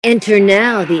Enter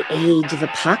now the age of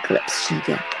apocalypse,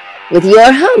 Shiga, with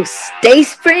your hosts,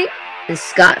 Dayspring and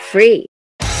Scott Free.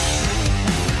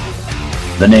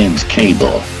 The name's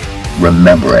Cable.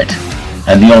 Remember it.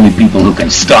 And the only people who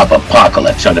can stop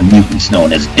Apocalypse are the mutants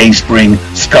known as Dayspring,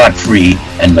 Scott Free,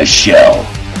 and Michelle.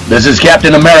 This is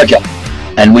Captain America,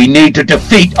 and we need to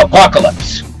defeat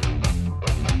Apocalypse.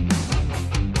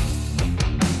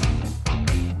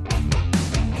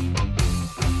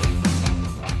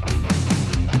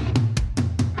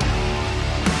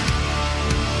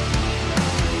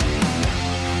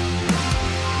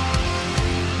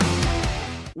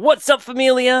 What's up,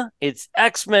 familia? It's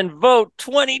X-Men Vote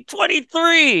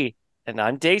 2023, and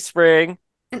I'm Dayspring.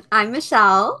 And I'm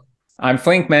Michelle. I'm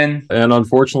Flinkman. And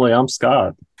unfortunately, I'm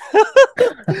Scott.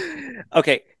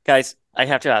 Okay, guys, I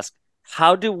have to ask,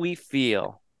 how do we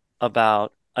feel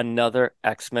about another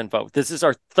X-Men Vote? This is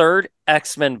our third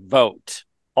X-Men Vote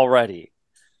already.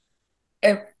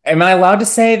 Am I allowed to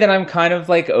say that I'm kind of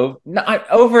like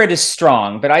over it is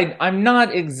strong, but I'm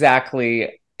not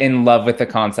exactly in love with the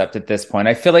concept at this point.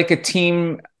 I feel like the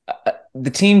team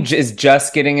is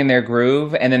just getting in their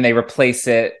groove and then they replace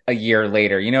it a year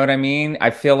later. You know what I mean?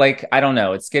 I feel like, I don't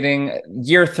know, it's getting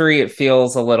year 3. It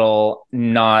feels a little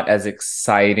not as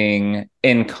exciting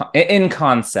in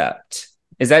concept.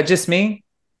 Is that just me?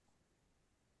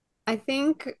 I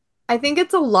think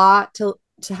it's a lot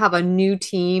to have a new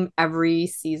team every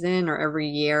season or every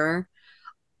year.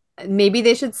 Maybe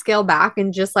they should scale back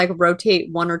and just like rotate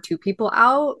 1 or 2 people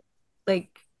out. Like,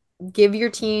 give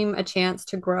your team a chance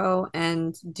to grow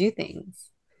and do things,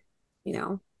 you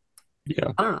know?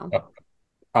 Yeah. I don't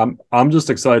know. I'm just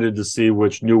excited to see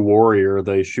which new warrior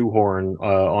they shoehorn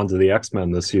onto the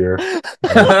X-Men this year.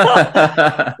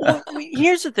 Well,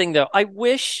 here's the thing, though. I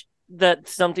wish that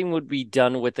something would be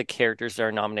done with the characters that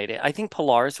are nominated. I think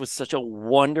Polaris was such a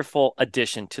wonderful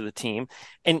addition to the team.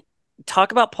 And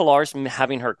talk about Polaris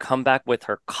having her come back with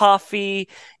her coffee,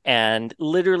 and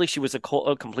literally she was a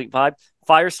complete vibe.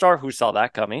 Firestar, who saw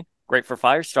that coming? Great for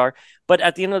Firestar. But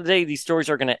at the end of the day, these stories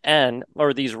are going to end,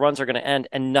 or these runs are going to end,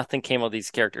 and nothing came of these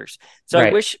characters. So right.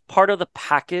 I wish part of the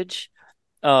package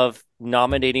of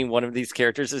nominating one of these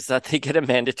characters is that they get a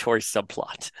mandatory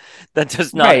subplot that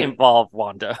does not involve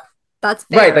Wanda. That's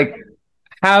fair. Right. Like,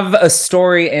 have a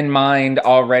story in mind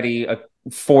already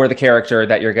for the character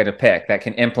that you're going to pick that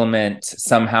can implement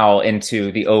somehow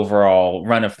into the overall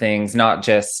run of things, not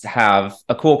just have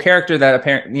a cool character that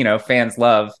apparently, fans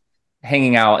love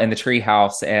hanging out in the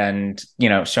treehouse and,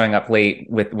 showing up late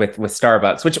with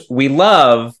Starbucks, which we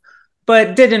love,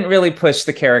 but didn't really push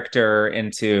the character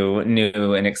into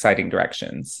new and exciting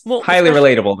directions. Well, highly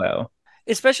relatable though.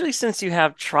 Especially since you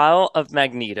have Trial of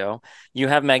Magneto, you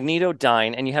have Magneto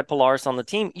dying, and you had Polaris on the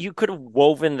team. You could have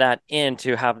woven that in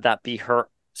to have that be her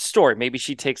story. Maybe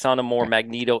she takes on a more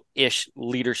Magneto-ish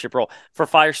leadership role. For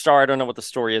Firestar, I don't know what the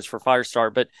story is for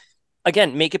Firestar, but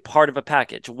again, make it part of a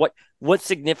package. What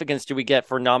significance do we get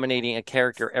for nominating a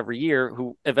character every year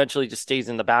who eventually just stays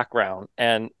in the background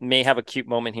and may have a cute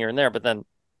moment here and there, but then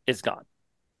is gone?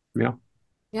 Yeah.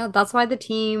 Yeah, that's why the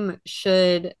team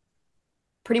should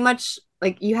pretty much,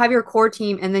 like, you have your core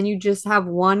team and then you just have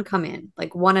one come in,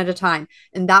 like one at a time.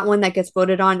 And that one that gets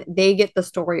voted on, they get the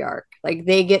story arc. Like,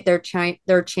 they get their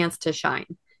chance to shine.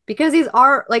 Because these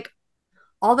are, like,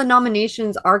 all the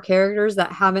nominations are characters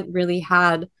that haven't really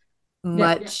had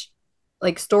much,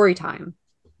 like, story time.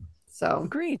 So.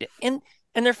 Agreed. And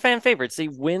they're fan favorites. They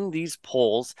win these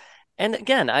polls. And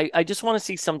again, I just want to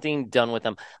see something done with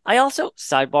them. I also,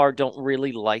 sidebar, don't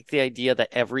really like the idea that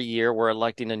every year we're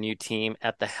electing a new team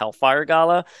at the Hellfire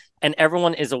Gala. And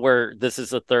everyone is aware this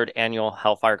is the 3rd annual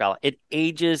Hellfire Gala. It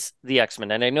ages the X-Men.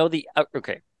 And I know the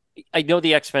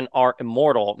X-Men are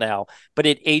immortal now, but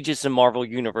it ages the Marvel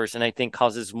Universe and I think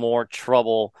causes more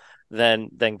trouble than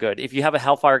good. If you have a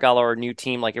Hellfire Gala or a new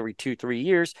team like every 2-3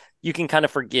 years, you can kind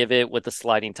of forgive it with the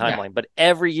sliding timeline. Yeah. But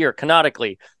every year,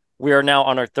 canonically, we are now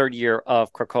on our 3rd year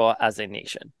of Krakoa as a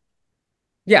nation.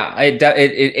 Yeah, it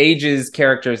ages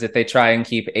characters if they try and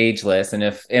keep ageless. And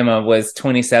if Emma was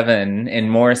 27 in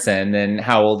Morrison, then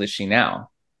how old is she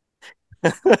now?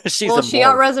 She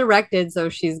got resurrected, so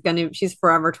she's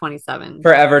forever 27.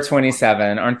 Forever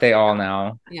 27, aren't they all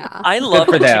now? Yeah. I love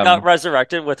that she got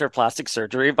resurrected with her plastic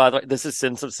surgery. By the way, this is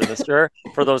Sins of Sinister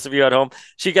for those of you at home.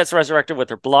 She gets resurrected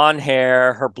with her blonde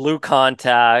hair, her blue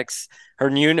contacts, her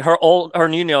new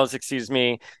nose,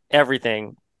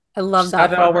 everything. I love that.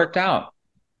 How it all worked out.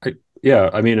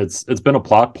 I mean, it's been a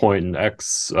plot point in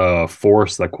X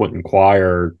Force that Quentin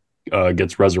Quire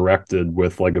gets resurrected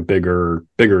with like a bigger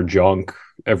junk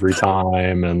every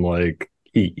time, and like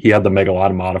he had to make a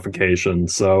lot of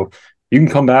modifications, so you can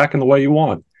come back in the way you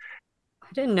want.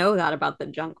 I didn't know that about the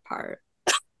junk part.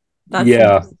 That's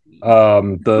Yeah. interesting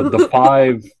to me. The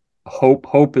five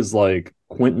Hope is like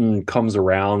Quentin comes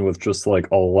around with just like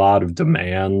a lot of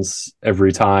demands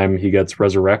every time he gets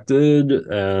resurrected,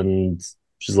 and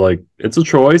she's like, it's a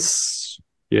choice.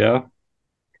 Yeah.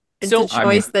 It's So, a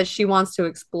choice that she wants to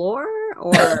explore,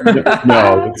 or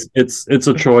No, it's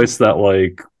a choice that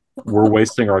like we're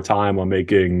wasting our time on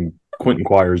making Quentin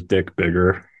Quire's dick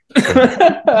bigger.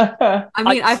 I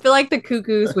mean, I feel like the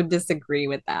Cuckoos would disagree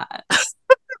with that.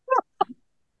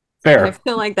 I Fair.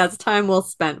 feel like that's time well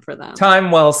spent for them. Time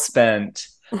well spent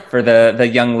for the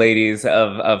young ladies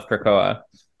of Krakoa.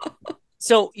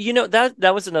 So,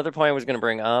 that was another point I was going to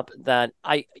bring up, that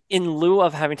in lieu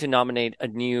of having to nominate a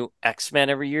new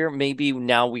X-Men every year, maybe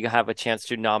now we have a chance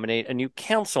to nominate a new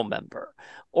council member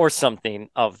or something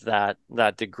of that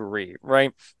degree,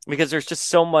 right? Because there's just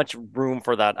so much room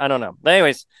for that. I don't know. But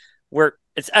anyways,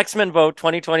 it's X-Men Vote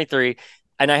 2023,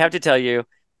 and I have to tell you,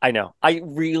 I know, I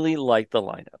really like the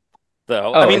lineup.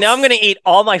 Though. I mean, now I'm going to eat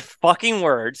all my fucking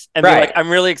words and be like, I'm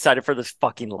really excited for this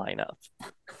fucking lineup.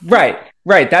 Right.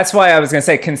 That's why I was going to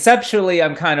say, conceptually,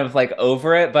 I'm kind of like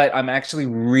over it, but I'm actually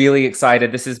really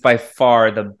excited. This is by far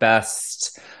the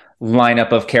best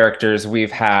lineup of characters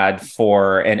we've had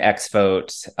for an X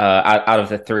vote out of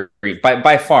the three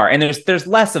by far. And there's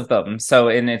less of them.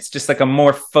 And it's just like a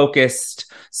more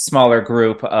focused, smaller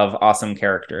group of awesome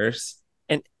characters.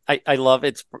 And I love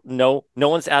it's no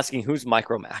one's asking who's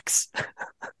Micromax.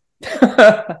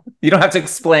 You don't have to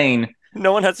explain.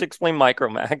 No one has to explain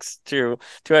Micromax to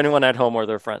anyone at home or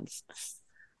their friends.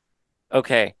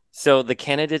 Okay, so the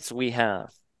candidates we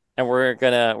have, and we're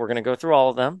gonna go through all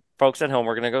of them. Folks at home,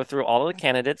 we're gonna go through all of the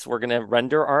candidates. We're gonna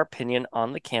render our opinion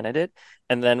on the candidate,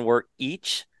 and then we're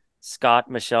each, Scott,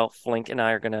 Michelle, Flink, and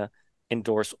I are gonna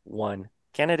endorse one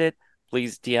candidate.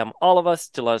 Please DM all of us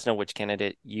to let us know which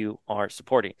candidate you are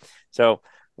supporting. So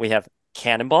we have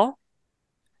Cannonball,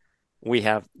 we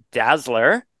have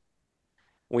Dazzler,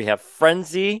 we have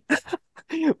Frenzy,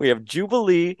 we have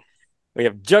Jubilee, we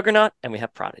have Juggernaut, and we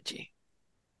have Prodigy.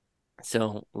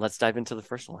 So let's dive into the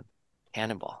first one,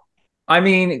 Cannonball. I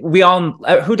mean, we all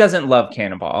who doesn't love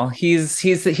Cannonball? He's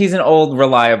an old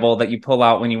reliable that you pull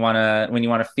out when you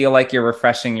wanna feel like you're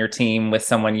refreshing your team with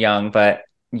someone young, but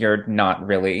you're not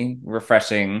really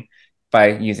refreshing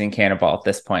by using Cannonball at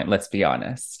this point. Let's be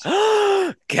honest.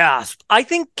 Gasp. I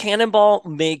think Cannonball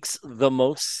makes the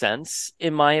most sense,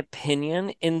 in my opinion,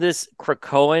 in this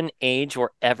Krakoan age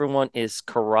where everyone is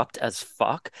corrupt as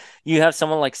fuck. You have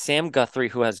someone like Sam Guthrie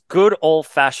who has good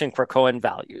old-fashioned Krakoan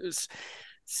values.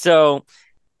 So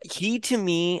he, to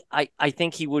me, I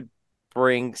think he would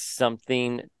bring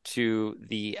something to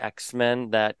the X-Men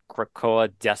that Krakoa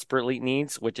desperately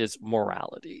needs, which is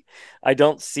morality. I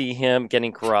don't see him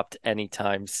getting corrupt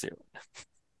anytime soon.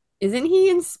 Isn't he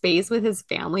in space with his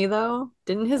family though?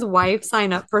 Didn't his wife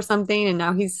sign up for something and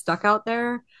now he's stuck out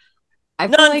there? I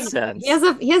feel Nonsense.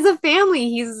 like he has a family.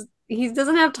 He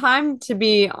doesn't have time to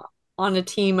be on a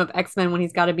team of X-Men when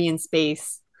he's got to be in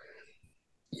space.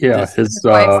 Yeah, his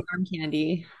wife's arm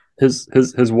candy. His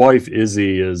wife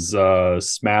Izzy is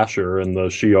Smasher in the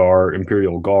Shi'ar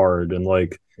Imperial Guard, and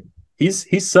like he's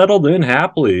settled in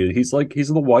happily. He's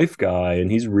the wife guy,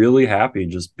 and he's really happy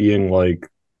just being like,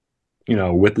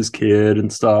 with his kid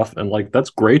and stuff, and like that's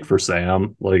great for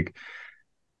Sam. Like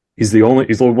he's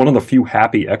one of the few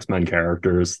happy X-Men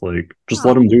characters. Like just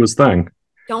let him do his thing.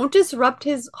 Don't disrupt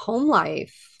his home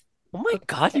life. Oh my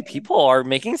God, you people are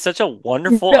making such a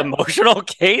wonderful emotional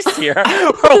case here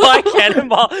for why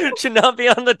Cannonball should not be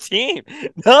on the team.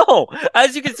 No,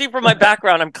 as you can see from my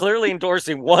background, I'm clearly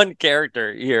endorsing one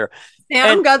character here.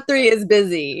 Sam Guthrie is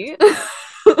busy.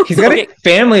 He's got a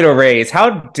family to raise. How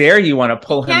dare you want to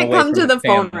pull him away? Can't come to the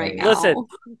phone family right now. Listen,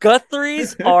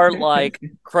 Guthries are like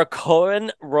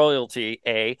Krakoan royalty,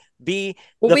 A. B.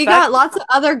 Well, we got lots of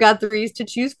other Guthries to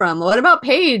choose from. What about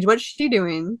Paige? What's she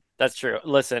doing? That's true.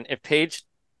 Listen, if Paige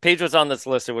was on this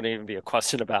list, it wouldn't even be a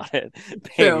question about it.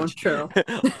 Paige, true.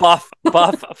 buff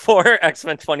for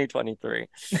X-Men 2023.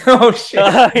 Oh shit!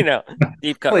 I know.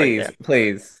 Deep cut. Please, right there.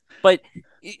 please. But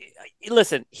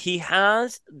listen, he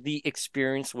has the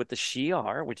experience with the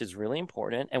Shi'ar, which is really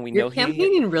important, and we know You're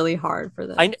campaigning really hard for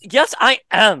this. Yes, I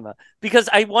am, because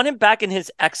I want him back in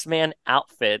his X-Man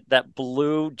outfit, that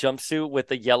blue jumpsuit with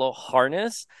the yellow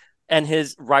harness. And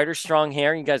his Rider Strong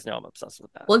hair, you guys know I'm obsessed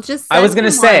with that. Well, just I was gonna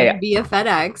say via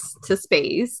FedEx to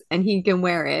space, and he can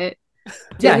wear it.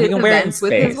 Yeah, he can wear it in space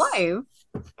with his wife.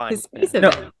 Fine. His space No.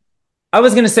 event. I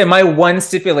was gonna say my one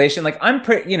stipulation, like I'm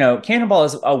pretty, Cannonball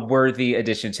is a worthy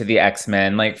addition to the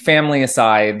X-Men. Like family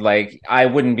aside, like I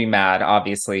wouldn't be mad,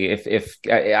 obviously, if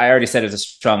I already said it's a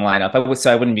strong lineup.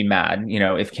 So I wouldn't be mad,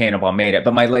 if Cannonball made it.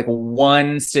 But my like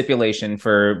one stipulation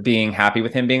for being happy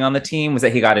with him being on the team was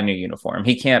that he got a new uniform.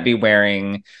 He can't be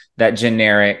wearing that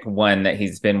generic one that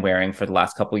he's been wearing for the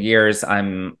last couple of years.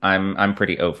 I'm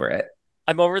pretty over it.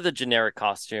 I'm over the generic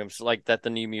costumes like that the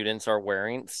New Mutants are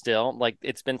wearing still. Like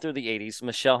it's been through the 80s.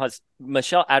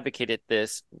 Michelle advocated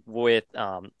this with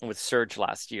Surge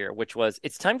last year, which was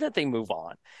it's time that they move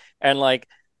on. And like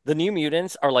the New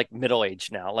Mutants are like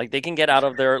middle-aged now. Like they can get out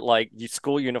of their like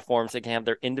school uniforms, they can have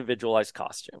their individualized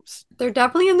costumes. They're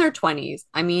definitely in their 20s.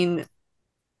 I mean,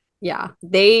 yeah,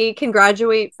 they can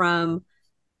graduate from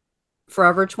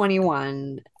Forever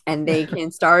 21 and they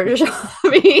can start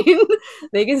shopping.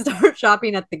 They can start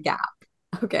shopping at the Gap.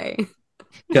 Okay.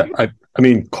 Yeah, I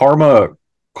mean,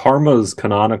 Karma's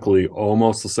canonically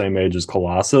almost the same age as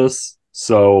Colossus.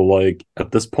 So, like,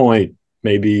 at this point,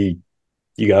 maybe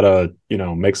you gotta,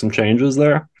 make some changes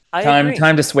there.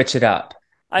 Time to switch it up.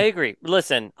 I agree.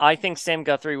 Listen, I think Sam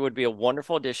Guthrie would be a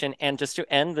wonderful addition. And just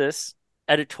to end this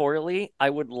editorially, I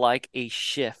would like a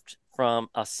shift from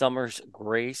a Summers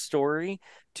Gray story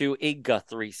to a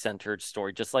Guthrie-centered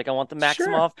story. Just like I want the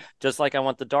Maximoff, just like I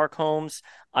want the Darkholmes.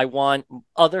 I want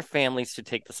other families to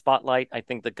take the spotlight. I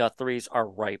think the Guthries are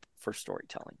ripe for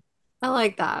storytelling. I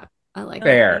like that. I like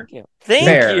Fair. that. Thank you.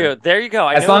 Thank you. There you go.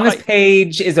 As long as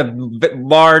Paige is a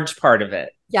large part of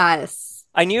it. Yes.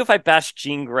 I knew if I bashed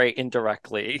Jean Grey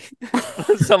indirectly,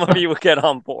 some of you would get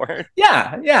on board.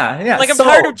 Yeah. Like, I'm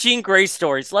tired of Jean Grey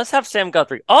stories. Let's have Sam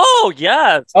Guthrie. Oh,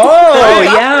 yes. Oh,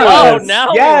 yes. Oh,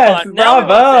 now yes.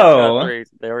 Bravo.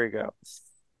 There we go.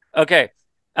 Okay.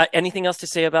 Anything else to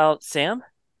say about Sam?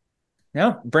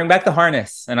 No. Bring back the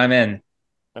harness, and I'm in.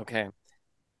 Okay.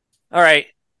 All right.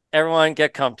 Everyone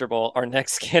get comfortable. Our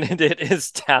next candidate is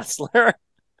Dazzler.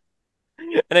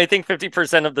 And I think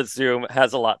 50% of the Zoom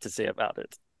has a lot to say about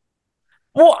it.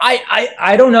 Well,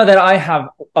 I don't know that I have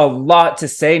a lot to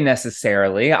say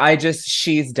necessarily.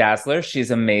 She's Dazzler. She's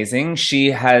amazing.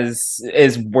 She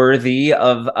is worthy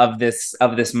of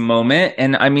this moment.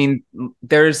 And I mean,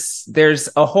 there's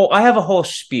I have a whole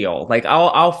spiel. Like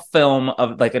I'll film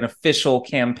of like an official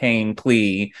campaign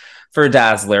plea for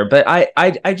Dazzler, but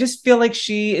I just feel like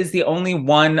she is the only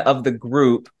one of the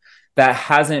group that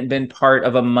hasn't been part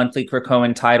of a monthly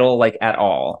Krakoan title like at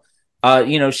all.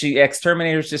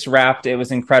 Exterminators just wrapped. It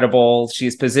was incredible.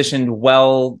 She's positioned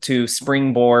well to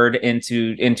springboard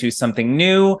into something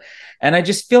new. And I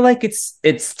just feel like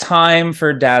it's time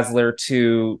for Dazzler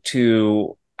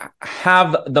to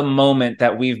have the moment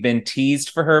that we've been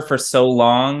teased for her for so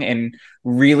long and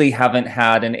really haven't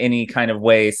had in any kind of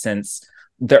way since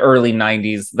the early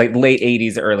 90s, like late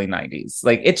 80s, early 90s.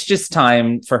 Like it's just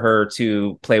time for her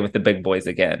to play with the big boys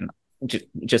again.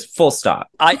 Just full stop.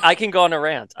 I can go on a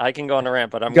rant.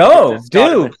 But I'm please.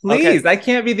 Okay. I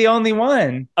can't be the only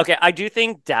one. Okay, I do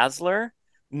think Dazzler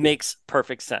makes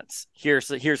perfect sense. Here's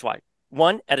why.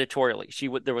 One, editorially,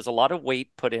 there was a lot of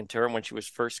weight put into her when she was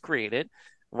first created.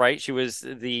 Right, she was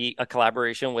a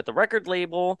collaboration with the record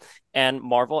label and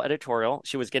Marvel editorial.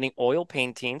 She was getting oil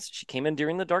paintings. She came in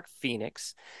during the Dark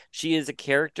Phoenix. She is a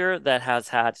character that has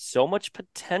had so much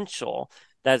potential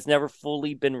that has never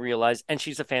fully been realized, and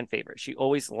she's a fan favorite. She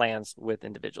always lands with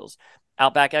individuals.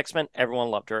 Outback X-Men, everyone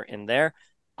loved her in there.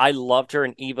 I loved her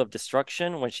in Eve of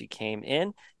Destruction when she came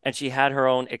in, and she had her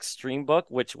own Extreme book,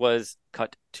 which was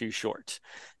cut too short.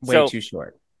 Way too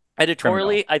short.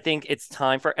 Editorially, I think it's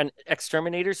time for... And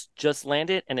Exterminators just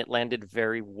landed, and it landed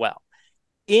very well.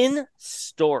 In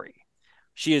story,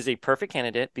 she is a perfect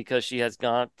candidate because she has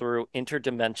gone through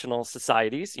interdimensional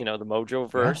societies, the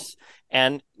Mojoverse,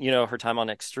 and, her time on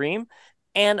Extreme.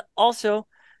 And also,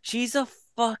 she's a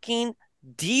fucking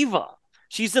diva.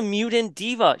 She's a mutant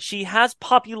diva. She has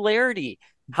popularity.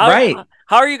 How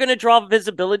are you going to draw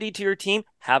visibility to your team?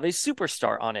 Have a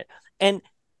superstar on it. And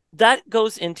that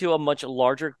goes into a much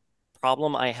larger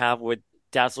problem I have with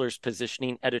Dazzler's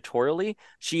positioning editorially.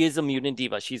 She is a mutant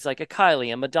diva. She's like a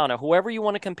Kylie, a Madonna, whoever you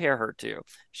want to compare her to.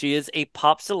 She is a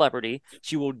pop celebrity.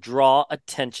 She will draw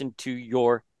attention to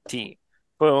your team.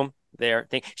 Boom. There.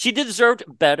 She deserved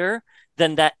better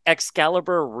than that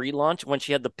Excalibur relaunch when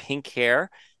she had the pink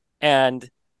hair. And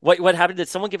what happened? Did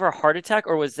someone give her a heart attack,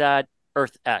 or was that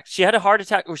Earth X? She had a heart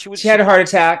attack, or she had a heart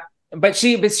attack. But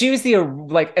she was the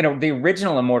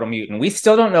original Immortal Mutant. We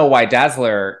still don't know why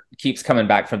Dazzler keeps coming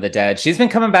back from the dead. She's been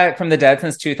coming back from the dead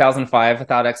since 2005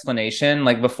 without explanation,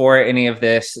 like before any of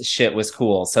this shit was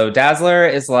cool. So Dazzler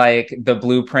is like the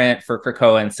blueprint for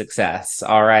Krakoan success.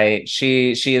 All right,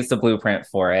 she is the blueprint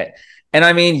for it. And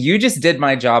I mean, you just did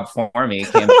my job for me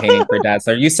campaigning for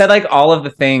Dazzler. You said like all of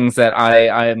the things that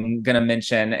I'm gonna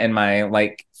mention in my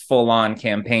like full-on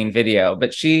campaign video.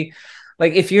 But she,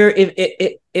 like,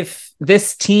 if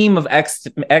this team of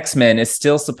X-Men is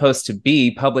still supposed to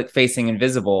be public-facing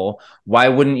invisible, why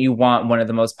wouldn't you want one of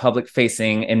the most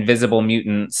public-facing invisible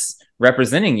mutants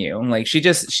representing you? Like,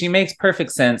 she makes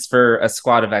perfect sense for a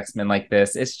squad of X-Men like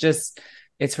this.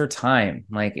 It's her time.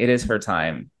 Like, it is her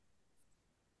time.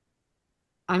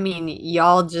 I mean,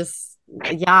 y'all just,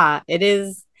 yeah, it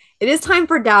is. It is time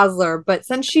for Dazzler, but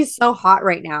since she's so hot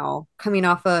right now, coming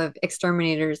off of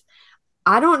Exterminators,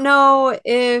 I don't know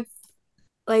if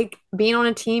like being on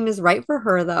a team is right for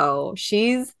her though.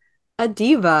 She's a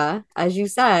diva, as you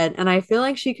said, and I feel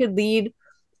like she could lead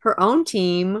her own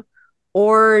team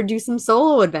or do some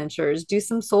solo adventures, do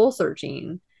some soul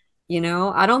searching.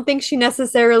 I don't think she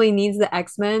necessarily needs the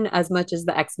X-Men as much as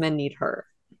the X-Men need her.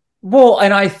 Well,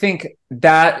 and I think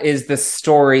that is the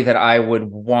story that I would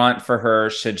want for her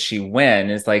should she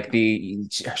win, is like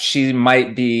she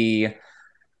might be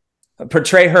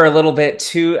portray her a little bit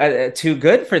too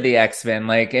good for the X-Men,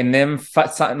 like, and them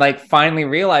like finally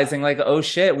realizing like, oh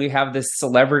shit, we have this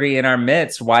celebrity in our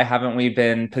midst. Why haven't we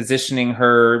been positioning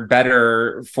her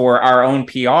better for our own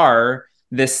PR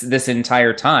this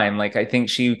entire time? Like, I think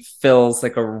she fills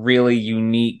like a really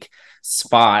unique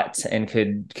spot and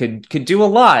could do a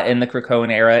lot in the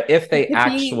Krakoan era if they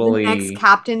actually be the next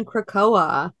Captain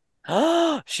Krakoa.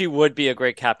 She would be a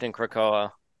great Captain Krakoa.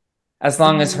 As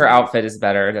long as her outfit is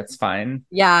better, that's fine.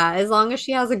 Yeah, as long as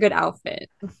she has a good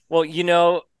outfit.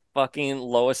 Well, fucking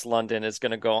Lois London is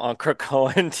gonna go on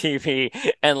Krakoan TV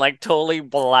and like totally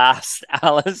blast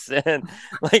Allison.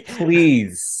 Like,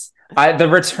 please. The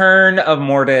return of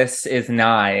Mortis is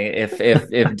nigh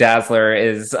if Dazzler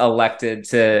is elected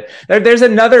to. There's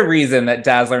another reason that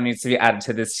Dazzler needs to be added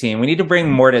to this team. We need to bring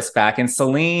Mortis back, and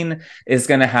Selene is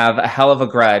going to have a hell of a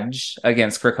grudge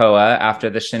against Krakoa after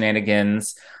the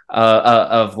shenanigans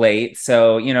of late.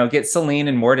 So get Selene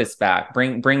and Mortis back.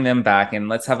 Bring them back, and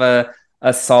let's have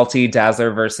a salty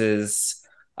Dazzler versus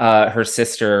her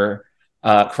sister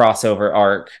crossover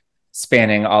arc,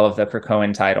 spanning all of the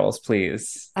Krakoan titles,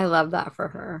 please. I love that for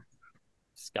her.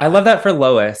 Scott. I love that for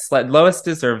Lois. Lois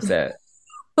deserves it.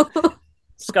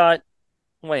 Scott,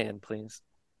 weigh in, please.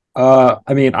 I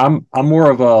mean, I'm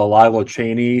more of a Lila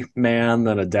Cheney man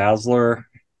than a Dazzler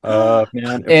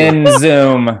man. In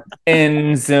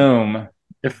Zoom.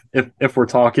 If we're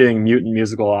talking mutant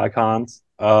musical icons,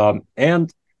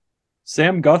 and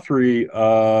Sam Guthrie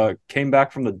came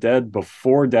back from the dead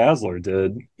before Dazzler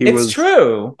did. It's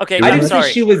true. Okay, I'm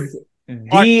sorry. She was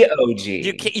the OG.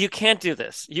 You can't do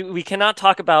this. We cannot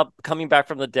talk about coming back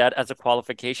from the dead as a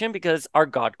qualification because our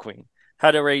God Queen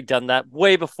had already done that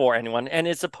way before anyone, and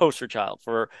it's a poster child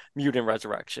for mutant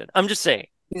resurrection. I'm just saying.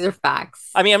 These are facts.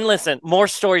 I mean, listen, more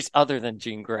stories other than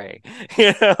Jean Grey.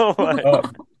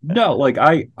 No, like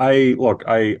I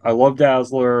love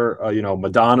Dazzler.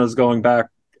 Madonna's going back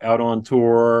out on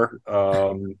tour.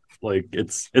 Like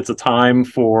it's a time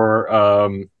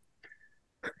for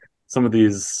some of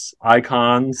these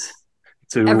icons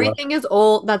to everything is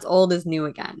old that's old is new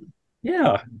again.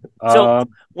 Yeah. So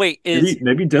wait,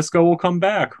 maybe disco will come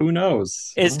back. Who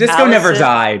knows? Is disco never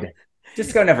died?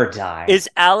 Disco never died. Is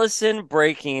Allison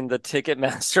breaking the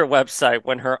Ticketmaster website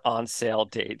when her on sale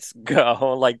dates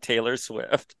go, like Taylor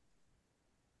Swift?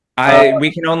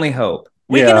 We can only hope.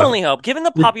 We can only hope. Given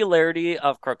the popularity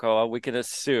of Krakoa, we can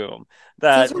assume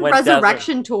that this is when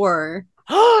Resurrection tour.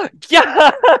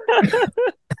 Yeah.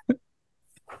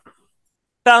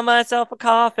 Found myself a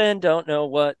coffin, don't know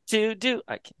what to do.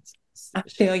 I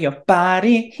feel your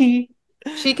body.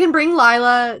 She can bring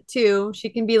Lila too. She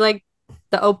can be like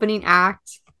the opening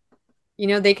act.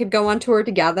 They could go on tour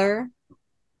together.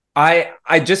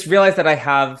 I just realized that I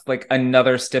have like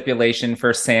another stipulation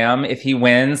for Sam. If he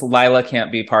wins, Lila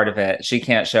can't be part of it. She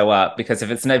can't show up because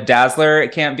if Dazzler,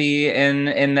 it can't be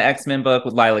in the X-Men book.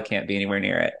 Lila can't be anywhere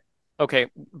near it. Okay,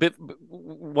 but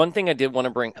one thing I did want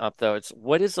to bring up, though, it's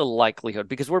what is the likelihood?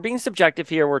 Because we're being subjective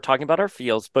here. We're talking about our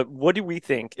feels, but what do we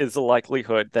think is the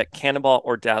likelihood that Cannonball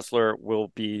or Dazzler will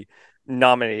be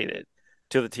nominated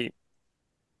to the team?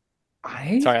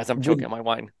 Sorry, as I'm choking on my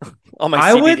wine.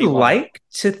 I would like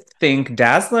to think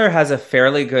Dazzler has a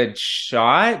fairly good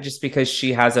shot just because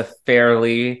she has a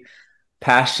fairly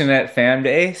passionate fan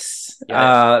base.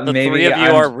 Yeah, the three of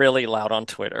you are really loud on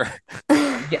Twitter.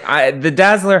 The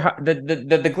Dazzler, the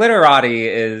Glitterati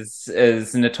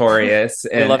is notorious.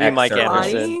 We love you, Mike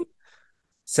Anderson.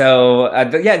 So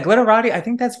Glitterati. I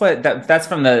think that's that's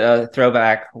from the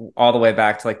throwback all the way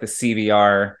back to like the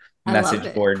CBR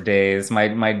message board days.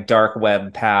 My dark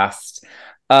web past.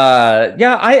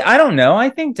 Yeah, I don't know. I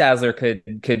think Dazzler could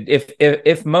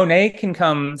if Monet can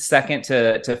come second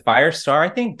to Firestar, I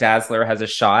think Dazzler has a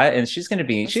shot, and she's gonna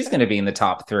be in the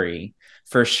top 3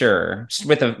 for sure,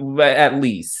 with at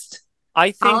least.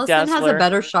 I think Allison has Dazzler a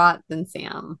better shot than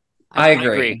Sam. I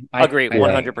agree. Agree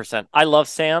 100%. I love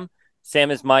Sam.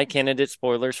 Sam is my candidate.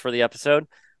 Spoilers for the episode,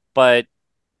 but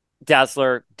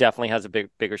Dazzler definitely has a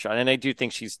bigger shot, and I do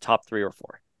think she's top 3 or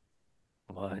 4.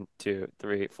 1, 2,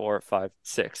 3, 4, 5,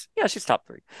 6. Yeah, she's top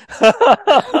 3.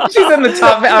 She's in the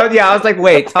top. Yeah, I was like,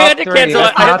 wait, top 3. That's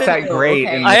not that great.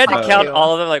 Okay. I had to count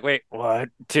all of them. Like, wait,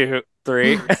 1, 2,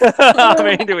 3. How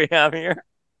many do we have here?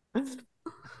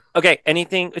 Okay,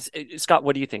 anything, Scott?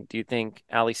 What do you think? Do you think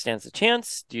Allie stands a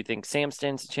chance? Do you think Sam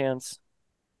stands a chance?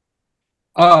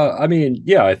 I mean,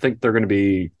 yeah, I think they're gonna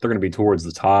be towards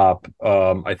the top.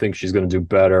 I think she's gonna do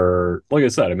better. Like I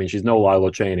said, I mean, she's no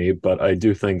Lila Cheney, but I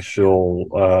do think she'll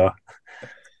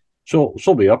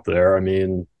be up there. I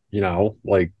mean, you know,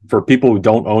 like for people who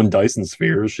don't own Dyson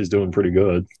spheres, she's doing pretty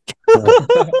good.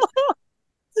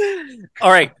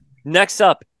 All right, next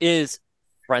up is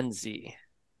Frenzy.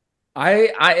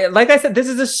 I like I said, this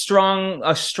is a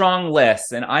strong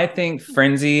list, and I think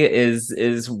Frenzy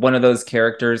is one of those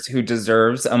characters who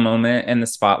deserves a moment in the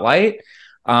spotlight.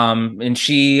 And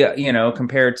she, you know,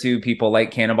 compared to people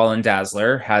like Cannonball and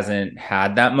Dazzler, hasn't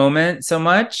had that moment so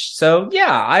much. So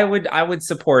yeah, I would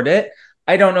support it.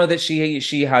 I don't know that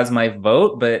she has my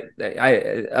vote, but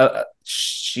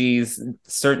she's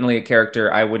certainly a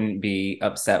character I wouldn't be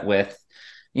upset with,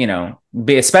 you know,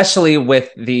 especially with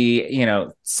the, you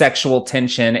know, sexual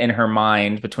tension in her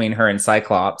mind between her and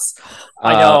Cyclops.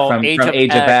 I know, from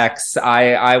Age of X.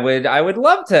 I would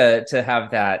love to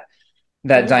have that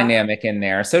dynamic in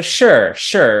there. So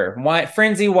sure. Why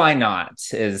Frenzy? Why not?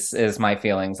 Is my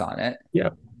feelings on it. Yeah.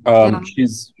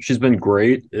 She's been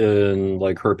great in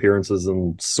like her appearances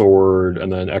in Sword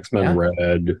and then X-Men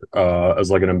Red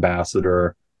as like an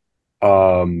ambassador.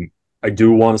 I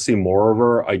do want to see more of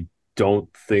her. I don't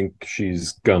think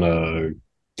she's gonna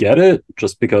get it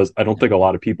just because I don't think a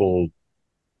lot of people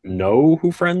know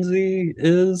who Frenzy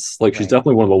is. Like, she's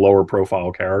definitely one of the lower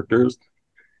profile characters.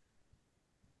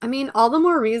 I mean, all the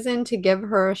more reason to give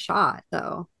her a shot,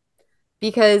 though,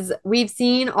 because we've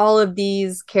seen all of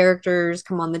these characters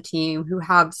come on the team who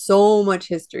have so much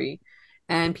history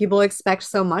and people expect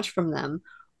so much from them.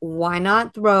 Why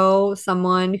not throw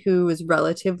someone who is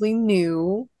relatively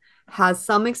new, has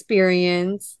some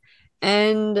experience,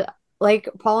 and like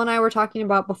Paul and I were talking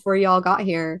about before y'all got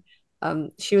here,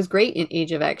 she was great in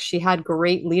Age of X. She had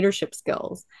great leadership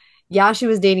skills. Yeah, she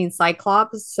was dating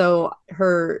Cyclops, so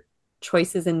her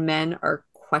choices in men are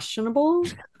questionable,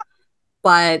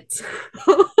 but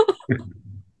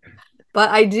but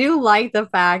I do like the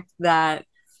fact that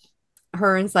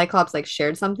her and Cyclops like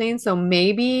shared something, so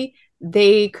maybe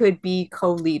they could be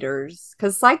co-leaders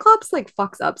because Cyclops like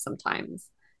fucks up sometimes,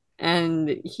 and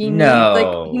he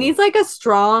needs like a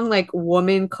strong like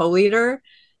woman co-leader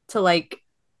to like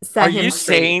set him straight. Are you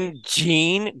saying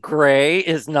Jean Grey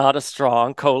is not a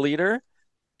strong co-leader?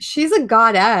 She's a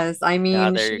goddess. I mean, yeah,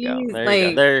 there you go.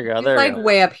 There you go. She's like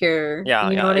way up here.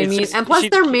 Yeah, you know what I mean? And plus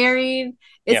they're married.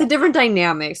 It's a different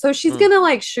dynamic. So she's gonna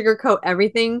like sugarcoat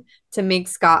everything to make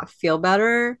Scott feel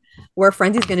better. Where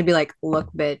Frenzy's gonna be like,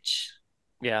 look, bitch.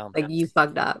 Yeah. Like you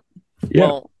fucked up. Yeah.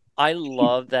 Well, I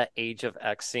love that Age of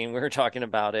X scene. We were talking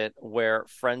about it where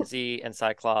Frenzy and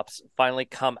Cyclops finally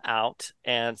come out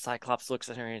and Cyclops looks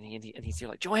at her and he's here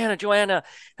like, Joanna.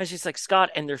 And she's like, Scott.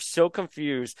 And they're so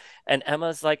confused. And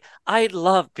Emma's like, I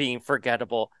love being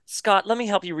forgettable. Scott, let me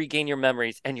help you regain your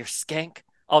memories. And your skank,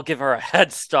 I'll give her a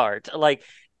head start. Like,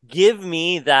 give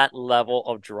me that level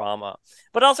of drama.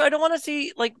 But also, I don't want to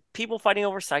see like people fighting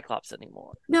over Cyclops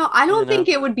anymore. No, I don't think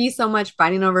it would be so much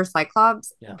fighting over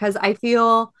Cyclops because I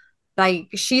feel like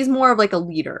she's more of like a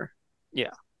leader.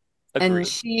 Yeah. Agreed. And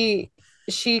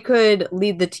she could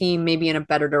lead the team maybe in a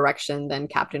better direction than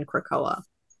Captain Krakoa.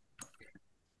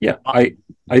 Yeah, I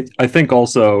think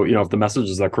also, you know, if the message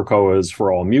is that Krakoa is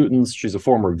for all mutants, she's a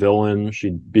former villain.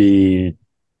 She'd be,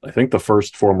 I think, the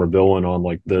first former villain on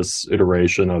like this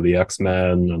iteration of the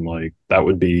X-Men, and like that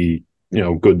would be, you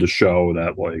know, good to show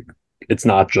that like it's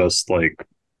not just like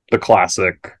the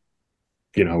classic,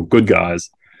 you know, good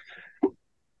guys.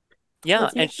 Yeah,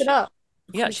 Let's mix it up.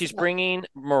 She's bringing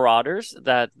Marauders,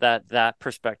 that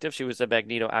perspective. She was a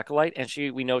Magneto acolyte, and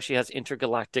we know she has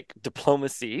intergalactic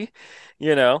diplomacy,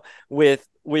 you know, with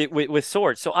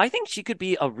swords. So I think she could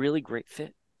be a really great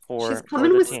fit for. She's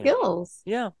coming with team. Skills.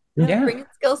 Yeah, bringing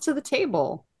skills to the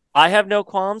table. I have no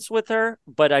qualms with her,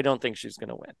 but I don't think she's going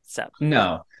to win. Sadly.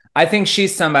 No, I think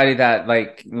she's somebody that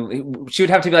like she would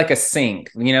have to be like a Synch,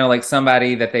 like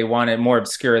somebody that they wanted more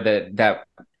obscure that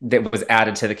was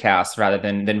added to the cast rather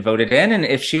than voted in. And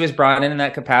if she was brought in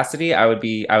that capacity, I would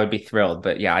be thrilled.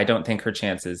 But yeah, I don't think her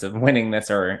chances of winning this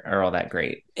are all that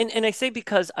great. And I say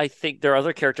because I think there are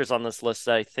other characters on this list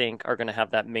that I think are going to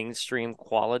have that mainstream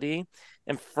quality.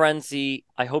 And Frenzy,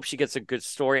 I hope she gets a good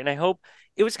story, and I hope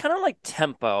it was kind of like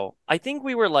Tempo. I think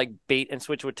we were like bait and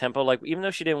switch with Tempo. Like, even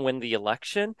though she didn't win the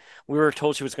election, we were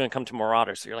told she was going to come to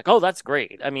Marauders. So you're like, oh, that's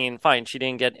great. I mean, fine, she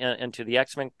didn't get into the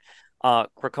X-Men,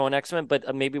 Krakoan X-Men,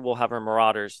 but maybe we'll have her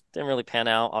Marauders. Didn't really pan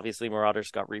out. Obviously, Marauders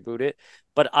got rebooted,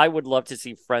 but I would love to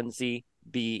see Frenzy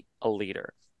be a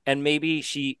leader. And maybe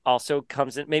she also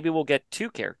comes in. Maybe we'll get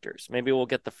two characters. Maybe we'll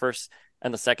get the first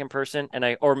and the second person,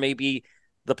 or maybe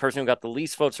the person who got the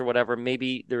least votes or whatever.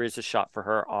 Maybe there is a shot for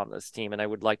her on this team, and I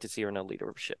would like to see her in a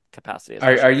leadership capacity.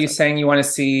 Are you saying you want to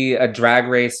see a Drag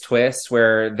Race twist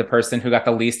where the person who got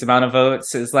the least amount of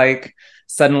votes is like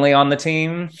suddenly on the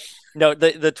team? No,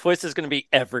 the twist is going to be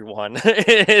everyone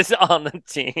is on the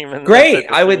team. And great.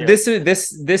 I would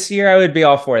this year I would be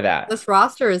all for that. This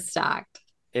roster is stacked.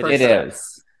 It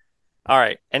is. All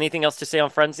right. Anything else to say on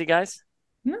Frenzy, guys?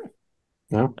 No.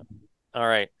 All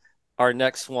right. Our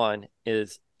next one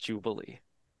is Jubilee.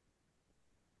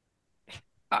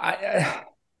 I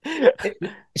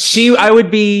would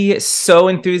be so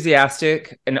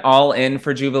enthusiastic and all in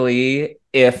for Jubilee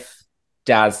if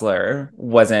Dazzler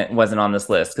wasn't on this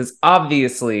list, because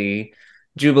obviously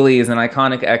Jubilee is an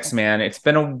iconic X-Man. It's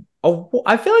been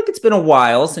I feel like it's been a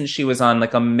while since she was on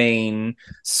like a main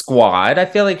squad. I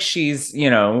feel like she's,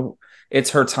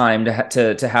 it's her time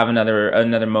to have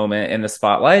another moment in the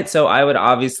spotlight. So I would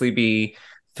obviously be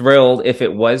thrilled if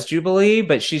it was Jubilee,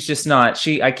 but she's just not.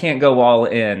 I can't go all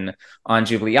in on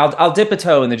Jubilee. I'll dip a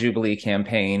toe in the Jubilee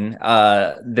campaign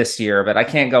this year, but I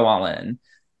can't go all in.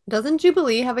 Doesn't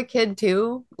Jubilee have a kid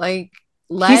too? Like,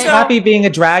 he's happy being a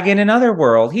dragon in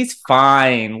Otherworld. He's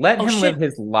fine. Let him live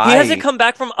his life. He hasn't come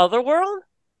back from Otherworld?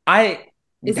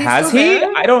 Has he?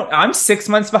 I'm 6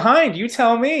 months behind. You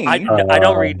tell me. I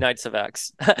don't read Knights of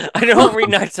X. I don't read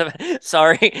Knights of X.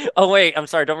 Sorry. Oh, wait. I'm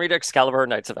sorry. Don't read Excalibur or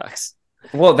Knights of X.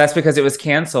 Well, that's because it was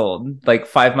canceled like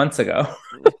 5 months ago.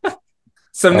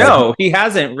 So no, he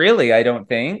hasn't really, I don't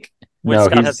think.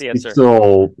 Scott has the answer.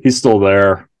 He's still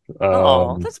there.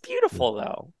 Oh, that's beautiful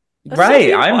though. That's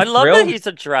right. So I love thrilled. that he's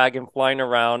a dragon flying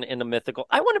around in the mythical.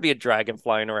 I want to be a dragon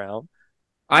flying around.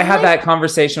 I had that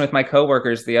conversation with my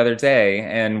coworkers the other day,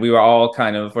 and we were all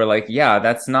were like, yeah,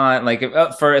 that's not like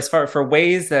for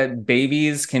ways that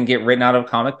babies can get written out of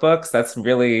comic books. That's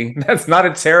not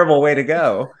a terrible way to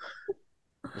go.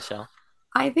 Michelle?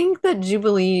 I think that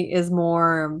Jubilee is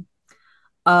more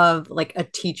of like a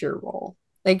teacher role.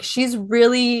 Like, she's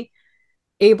really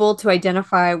able to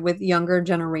identify with younger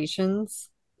generations.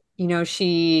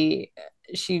 She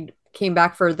came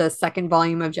back for the second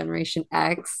volume of Generation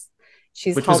X.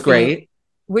 Which was great.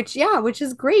 Which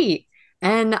is great.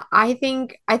 And I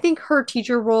think her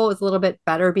teacher role is a little bit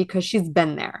better because she's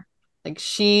been there. Like,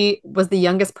 she was the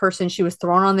youngest person. She was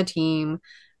thrown on the team,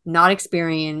 not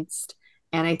experienced.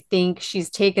 And I think she's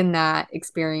taken that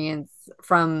experience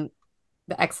from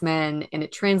the X-Men and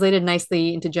it translated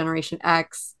nicely into Generation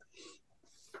X.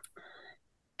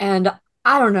 And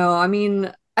I don't know. I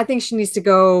mean, I think she needs to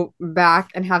go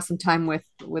back and have some time with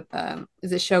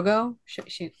is it Shogo?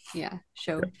 Shogo. Yeah.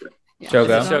 Shogo.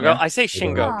 Yeah. I say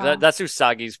Shingo. Yeah. That's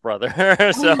Usagi's brother.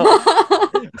 So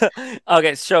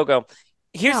okay, Shogo.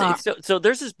 So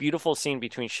there's this beautiful scene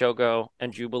between Shogo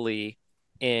and Jubilee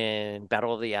in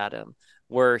Battle of the Atom,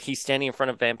 where he's standing in front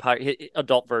of Vampire,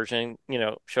 adult version,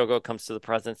 Shogo comes to the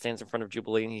present, stands in front of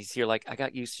Jubilee, and he's here like, I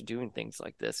got used to doing things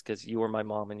like this because you were my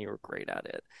mom and you were great at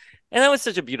it. And that was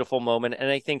such a beautiful moment, and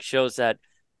I think shows that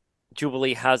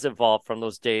Jubilee has evolved from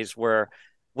those days where,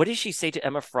 what did she say to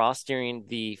Emma Frost during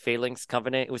the Phalanx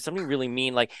Covenant? It was something really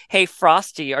mean, like, hey,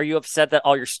 Frosty, are you upset that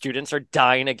all your students are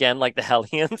dying again like the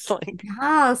Hellions? Like,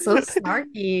 yeah, so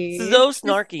snarky. So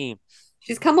snarky.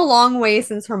 She's come a long way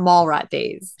since her Mallrat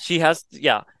days. She has,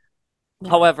 yeah.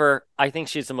 However, I think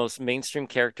she's the most mainstream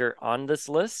character on this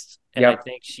list, and I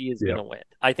think she is going to win.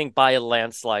 I think by a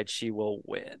landslide, she will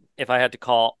win. If I had to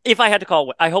call,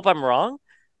 I hope I'm wrong,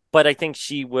 but I think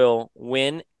she will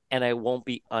win, and I won't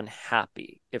be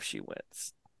unhappy if she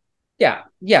wins. Yeah,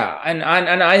 and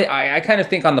I kind of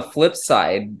think on the flip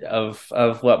side of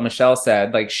what Michelle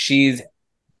said, like,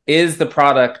 is the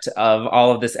product of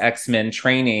all of this X-Men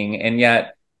training, and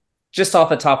yet just off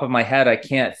the top of my head I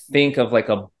can't think of like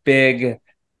a big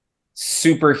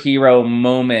superhero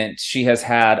moment she has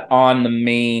had on the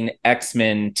main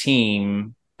X-Men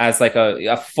team as like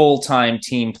a full-time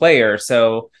team player.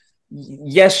 So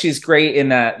yes, she's great in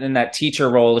that teacher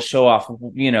role to show off,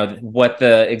 what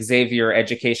the Xavier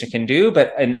education can do,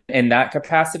 but in that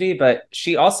capacity. But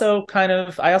she also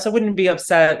I also wouldn't be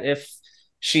upset if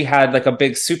she had like a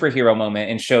big superhero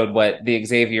moment and showed what the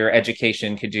Xavier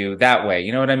education could do that way.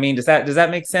 You know what I mean? Does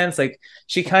that make sense? Like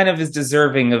she kind of is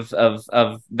deserving of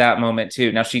that moment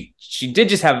too. Now she did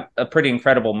just have a pretty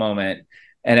incredible moment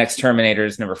in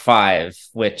Exterminators #5,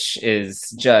 which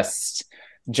is just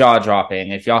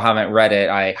jaw-dropping. If y'all haven't read it,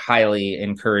 I highly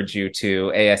encourage you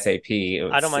to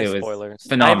ASAP. I don't mind spoilers.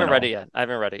 Phenomenal. I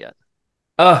haven't read it yet.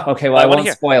 Oh, okay. Well, I won't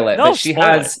spoil it. No, but she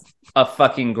has a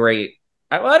fucking great.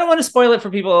 I don't want to spoil it for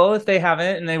people if they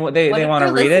haven't and they want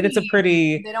to read it. It's a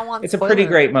pretty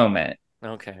great moment.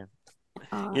 Okay.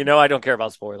 I don't care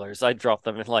about spoilers. I drop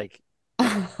them in like.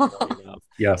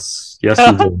 Yes, you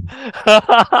do.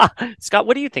 Scott,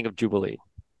 what do you think of Jubilee?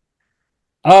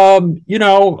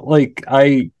 Like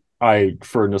I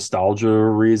for nostalgia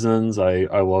reasons, I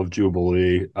love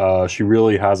Jubilee. She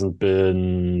really hasn't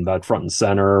been that front and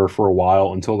center for a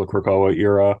while until the Krakoa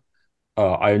era.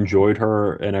 I enjoyed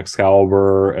her in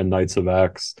Excalibur and Knights of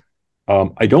X.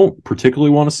 I don't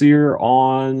particularly want to see her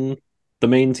on the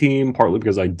main team, partly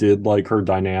because I did like her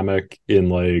dynamic in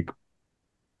like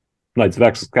Knights of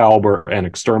Excalibur and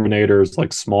Exterminators,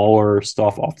 like smaller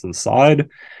stuff off to the side.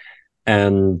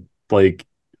 And like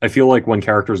I feel like when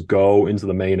characters go into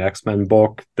the main X-Men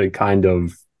book, they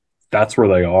that's where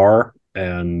they are,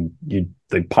 and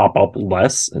they pop up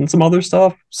less in some other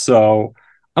stuff. So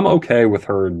I'm okay with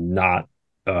her not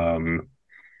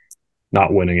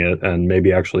winning it and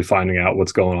maybe actually finding out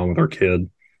what's going on with her kid.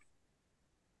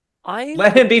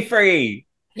 Let him be free.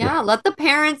 Yeah, let the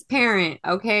parents parent,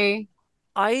 okay?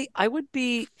 I would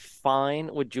be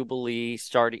fine with Jubilee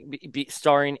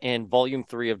starring in Volume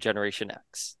 3 of Generation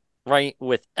X, right?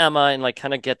 With Emma and like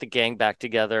kind of get the gang back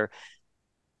together.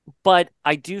 But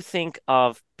I do think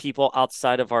of people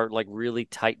outside of our like really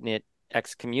tight-knit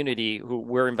X community who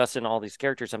we're invested in all these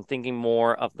characters. I'm thinking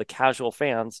more of the casual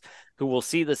fans who will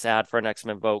see this ad for an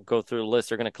X-Men vote, go through the list,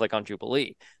 they're going to click on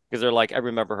Jubilee because they're like, I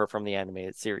remember her from the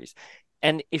animated series.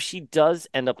 And if she does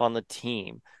end up on the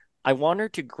team, I want her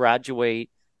to graduate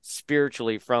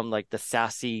spiritually from like the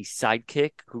sassy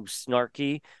sidekick who's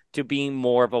snarky to being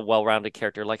more of a well-rounded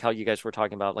character, like how you guys were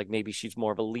talking about. Like maybe she's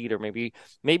more of a leader.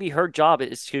 Maybe her job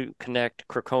is to connect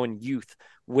Krakoan youth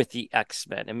with the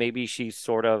X-Men, and maybe she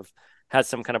sort of has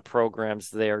some kind of programs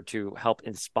there to help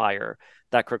inspire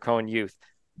that Krakoan youth.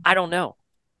 I don't know,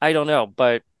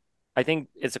 but I think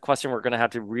it's a question we're going to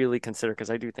have to really consider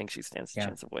because I do think she stands a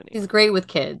chance of winning. She's great with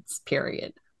kids,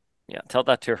 period. Yeah, tell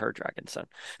that to her dragon son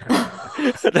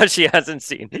that she hasn't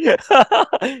seen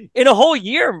in a whole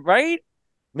year, right?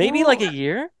 Maybe like a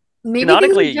year. Maybe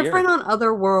things are different on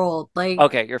Otherworld. Like,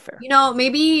 okay, you're fair.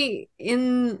 Maybe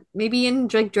in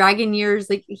like Dragon years,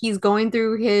 like he's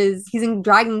in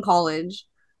Dragon College,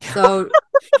 so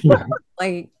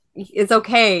like it's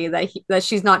okay that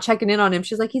she's not checking in on him.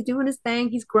 She's like, he's doing his thing,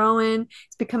 he's growing,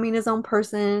 he's becoming his own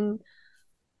person.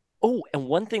 Oh, and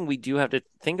one thing we do have to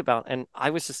think about, and I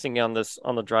was just thinking on this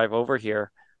on the drive over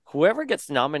here, whoever gets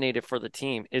nominated for the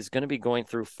team is going to be going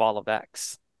through Fall of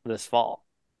X this fall.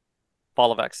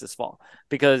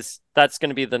 Because that's going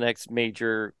to be the next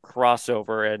major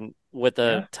crossover. And with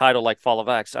a title like Fall of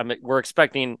X, we're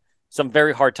expecting some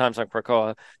very hard times on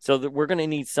Krakoa. So we're going to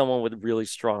need someone with really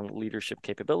strong leadership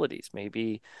capabilities.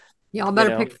 Maybe. Y'all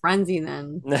better pick Frenzy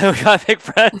then. No, we gotta pick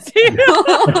Frenzy.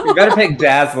 You better pick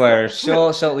Dazzler.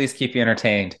 She'll at least keep you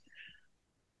entertained.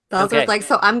 Dazzler's like,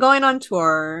 so I'm going on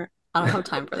tour. I don't have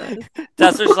time for this.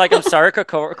 Dazzler's like, I'm sorry,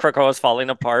 Krakoa's falling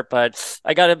apart, but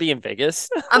I gotta be in Vegas.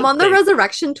 I'm on the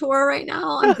Resurrection tour right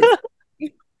now.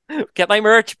 Get my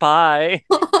merch. Bye.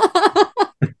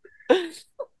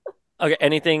 Okay,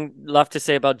 anything left to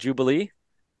say about Jubilee?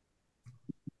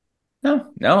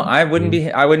 No, I wouldn't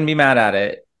be mad at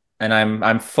it. And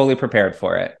I'm fully prepared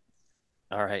for it.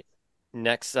 All right.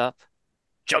 Next up,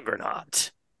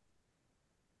 Juggernaut.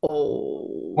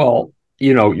 Oh. Well,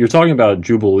 you're talking about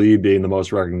Jubilee being the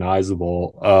most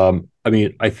recognizable.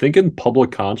 I think in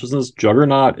public consciousness,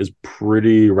 Juggernaut is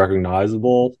pretty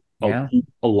recognizable. Yeah.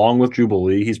 Along with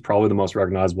Jubilee, he's probably the most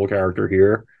recognizable character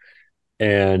here.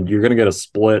 And you're going to get a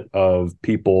split of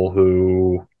people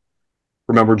who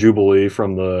remember Jubilee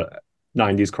from the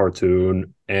 90s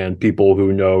cartoon and people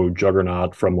who know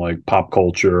Juggernaut from like pop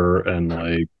culture and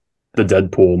like the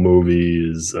Deadpool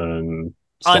movies and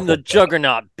I'm the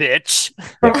Juggernaut, bitch.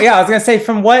 Yeah, I was gonna say,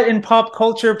 from what in pop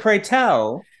culture, pray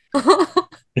tell?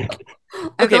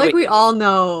 I feel like wait. we all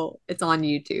know it's on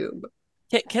YouTube.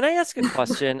 Can I ask a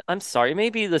question? I'm sorry.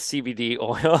 Maybe the CBD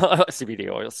oil,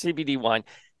 CBD wine.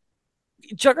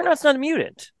 Juggernaut's not a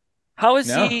mutant. How is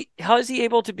No. he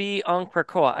able to be on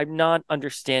Krakoa? I'm not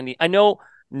understanding. I know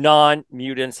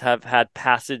non-mutants have had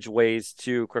passageways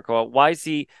to Krakoa.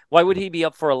 Why would he be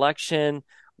up for election?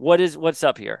 What's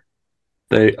up here?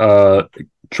 They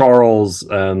Charles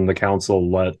and the council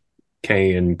let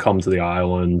Kane come to the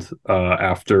island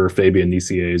after Fabian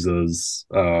Nicieza's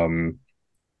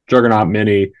Juggernaut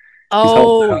mini.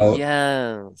 Oh,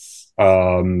 yes.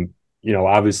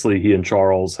 Obviously he and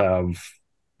Charles have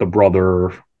the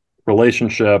brother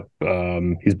relationship.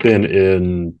 He's been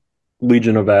in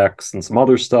Legion of X and some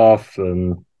other stuff,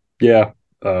 and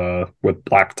with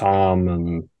Black Tom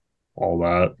and all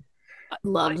that.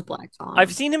 Loves Black Tom.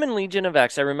 I've seen him in Legion of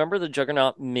X. I remember the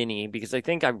Juggernaut mini because I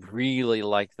think I really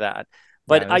like that.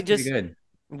 But Yeah, it was pretty good.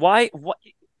 Why?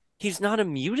 He's not a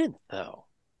mutant though.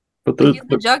 But He's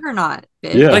the Juggernaut.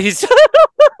 Bitch. Yeah. But he's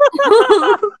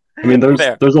I mean,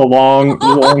 Fair. there's a long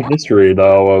history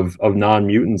though of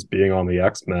non-mutants being on the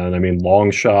X-Men. I mean,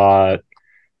 Longshot.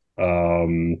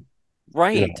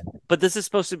 Right. But this is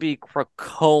supposed to be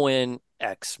Krakoan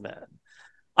X-Men.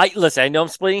 I know I'm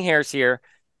splitting hairs here.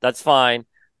 That's fine.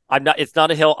 It's not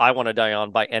a hill I want to die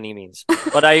on by any means.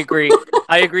 But I agree.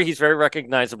 I agree he's very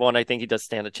recognizable and I think he does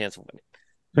stand a chance of winning.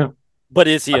 Yeah. But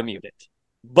is he a mutant?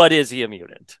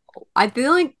 I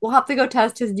feel like we'll have to go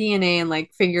test his DNA and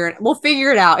we'll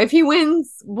figure it out. If he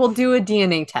wins, we'll do a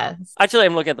DNA test. Actually,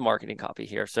 I'm looking at the marketing copy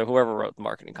here. So whoever wrote the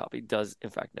marketing copy does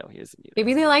in fact know he is a mutant.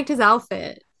 Maybe they liked his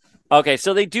outfit. Okay,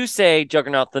 so they do say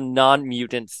Juggernaut, the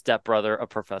non-mutant stepbrother of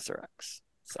Professor X.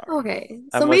 Sorry. Okay,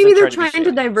 I so wasn't maybe they're trying to be trying to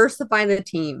shady. diversify the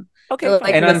team. Okay, So,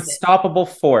 fine. An listen, unstoppable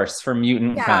force for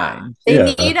mutant kind. they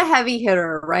Yeah. need a heavy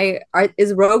hitter, right?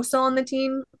 Is Rogue still on the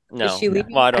team? No. Is she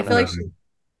leaving? Well, I don't feel know. like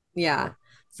yeah.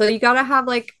 So you gotta have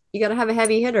a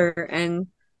heavy hitter, and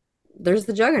there's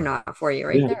the Juggernaut for you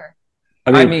right Yeah. there.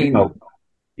 I mean, go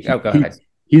ahead.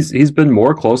 He's been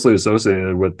more closely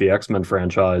associated with the X-Men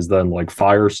franchise than like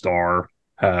Firestar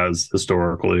has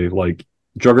historically. Like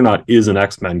Juggernaut is an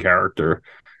X-Men character.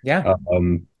 Yeah.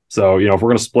 So if we're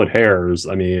gonna split hairs,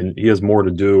 I mean, he has more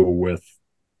to do with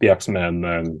the X-Men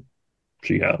than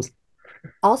she has.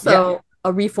 Also,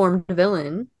 a reformed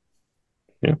villain.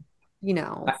 Yeah.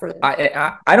 For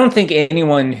I don't think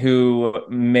anyone who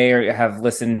may have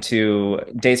listened to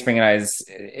Dayspring and I's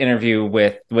interview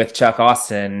with Chuck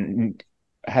Austin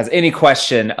has any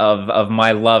question of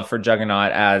my love for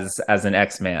Juggernaut as an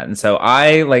X-Man. So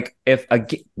I like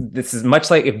this is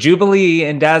much like if Jubilee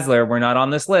and Dazzler were not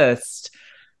on this list,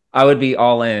 I would be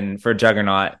all in for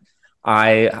Juggernaut.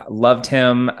 I loved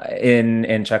him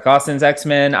in Chuck Austin's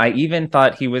X-Men. I even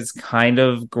thought he was kind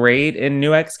of great in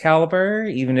New Excalibur,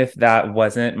 even if that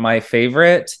wasn't my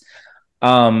favorite.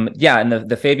 And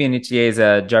the Fabian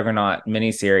Nicieza Juggernaut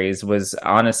miniseries was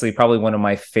honestly probably one of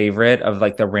my favorite of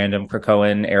like the random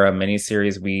Krakoan era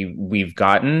miniseries we've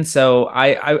gotten. So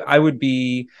I would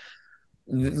be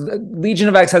Legion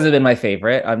of X hasn't been my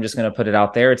favorite. I'm just going to put it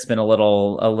out there. It's been a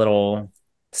little.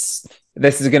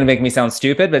 This is going to make me sound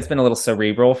stupid, but it's been a little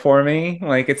cerebral for me.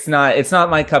 Like it's not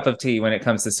my cup of tea when it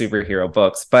comes to superhero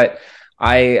books, but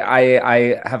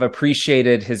I have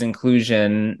appreciated his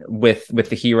inclusion with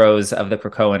the heroes of the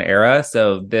Krakoan era.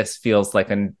 So this feels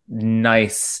like a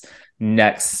nice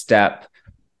next step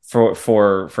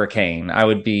for Kane. I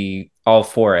would be all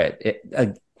for it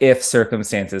if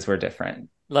circumstances were different.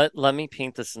 Let me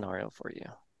paint the scenario for you.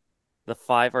 The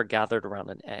five are gathered around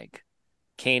an egg.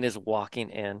 Kane is walking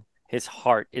in. His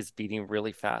heart is beating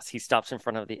really fast. He stops in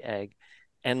front of the egg,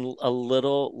 and a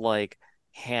little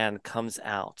hand comes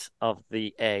out of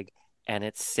the egg, and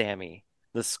it's Sammy,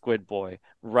 the Squid Boy,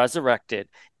 resurrected,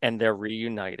 and they're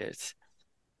reunited.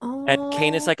 Oh. And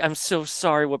Kane is like, "I'm so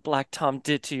sorry what Black Tom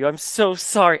did to you. I'm so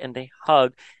sorry." And they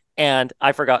hug. And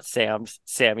I forgot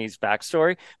Sammy's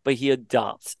backstory, but he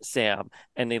adopts Sam,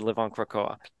 and they live on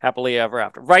Krakoa happily ever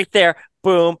after. Right there,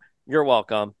 boom. You're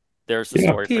welcome. There's the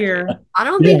story here. I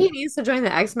don't think he needs to join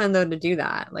the X-Men though to do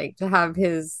that. Like to have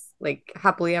his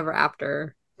happily ever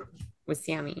after with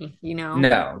Sammy,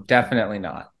 No, definitely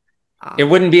not. It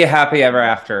wouldn't be a happy ever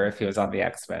after if he was on the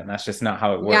X-Men. That's just not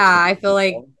how it works. Yeah, I feel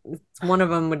like one of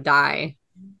them would die.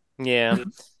 Yeah.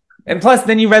 And plus,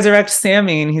 then you resurrect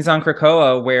Sammy and he's on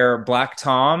Krakoa where Black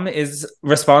Tom is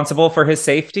responsible for his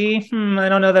safety. I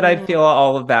don't know that I'd feel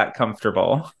all of that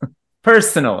comfortable,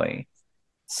 personally.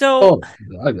 So,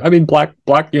 I mean, Black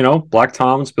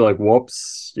Tom's be like,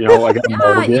 whoops, I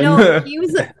got he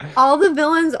was. All the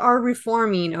villains are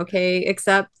reforming, okay,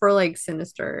 except for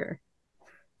Sinister.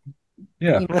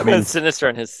 Yeah, You know? I mean, Sinister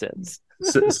and his sins.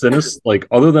 Sinister, like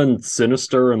other than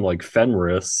Sinister and like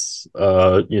Fenris,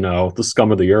 the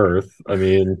scum of the earth. I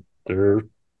mean, they're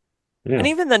And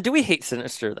yeah. even then, do we hate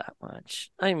Sinister that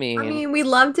much? I I mean, mean, we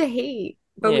love to hate,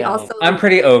 but we Yeah. also I'm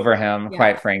pretty over him, Yeah.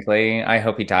 quite frankly. I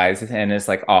hope he dies and is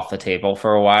like off the table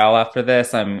for a while after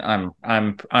this.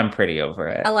 I'm pretty over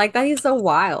it. I like that he's so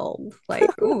wild.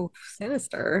 Like, ooh,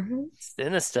 sinister.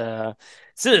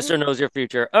 Sinister knows your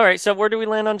future. All right, so where do we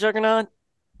land on Juggernaut?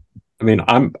 I mean,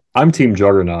 I'm Team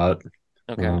Juggernaut.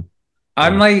 Okay,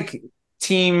 I'm like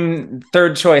team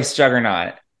third choice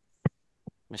Juggernaut.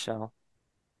 Michelle.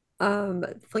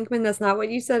 Flinkman, that's not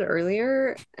what you said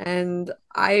earlier, and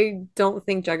I don't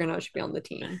think Juggernaut should be on the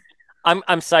team.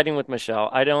 I'm siding with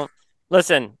Michelle. I don't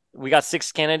listen. We got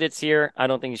 6 candidates here. I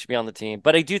don't think he should be on the team,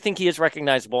 but I do think he is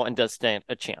recognizable and does stand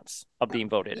a chance of being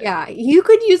voted in. Yeah, you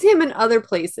could use him in other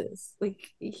places. Like,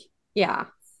 yeah.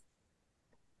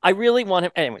 I really want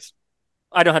him. Anyways,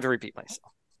 I don't have to repeat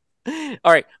myself.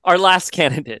 All right, our last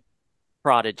candidate,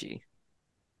 Prodigy.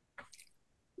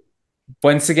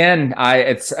 Once again,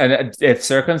 if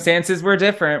circumstances were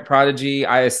different, Prodigy,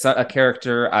 a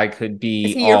character I could be.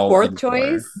 Is he your all fourth in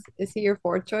choice? for. Is he your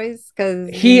fourth choice? Because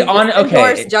He on okay.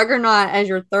 endorsed Juggernaut as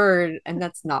your third, and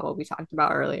that's not what we talked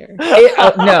about earlier.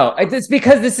 No, it's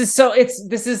because this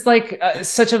is like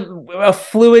such a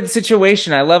fluid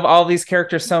situation. I love all these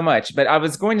characters so much, but I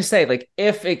was going to say, like,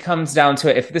 if it comes down to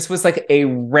it, if this was like a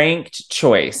ranked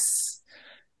choice,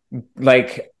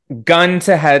 like gun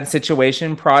to head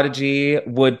situation, Prodigy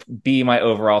would be my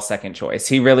overall second choice.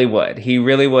 He really would. It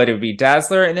would be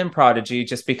Dazzler and then Prodigy,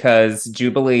 just because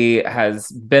Jubilee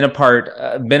has been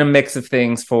been a mix of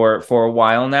things for a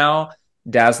while now.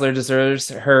 Dazzler deserves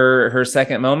her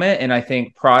second moment, and I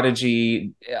think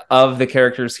Prodigy, of the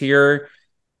characters here,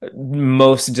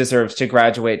 most deserves to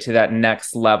graduate to that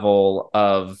next level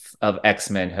of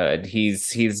X-Men-hood.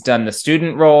 He's done the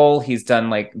student role, he's done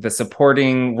like the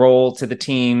supporting role to the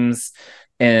teams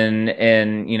in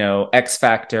X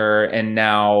Factor, and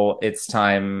now it's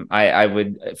time. I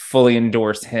would fully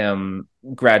endorse him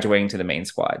graduating to the main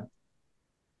squad.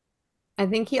 I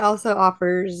think he also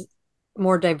offers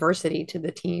more diversity to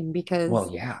the team because,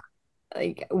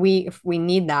 like we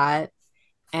need that,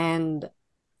 and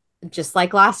just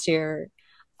like last year,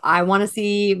 I want to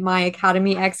see my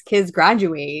Academy X kids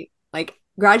graduate. Like,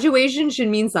 graduation should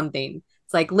mean something.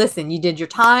 It's like, listen, you did your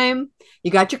time,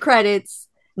 you got your credits,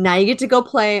 now you get to go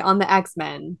play on the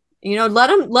X-Men. Let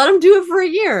them do it for a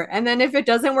year, and then if it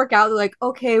doesn't work out, they're like,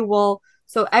 okay, well,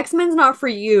 so X-Men's not for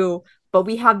you, but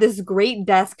we have this great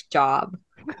desk job.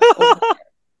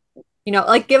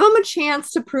 Like, give them a chance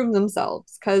to prove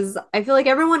themselves, because I feel like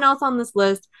everyone else on this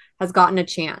list has gotten a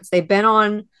chance. They've been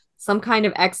on some kind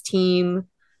of X team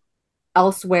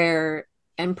elsewhere,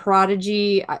 and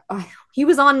Prodigy, he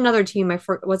was on another team.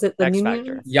 Was it the X New Factor.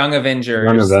 Mutants? Young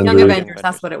Avengers. Young Avengers,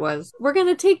 that's what it was. We're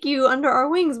gonna take you under our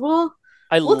wings. We'll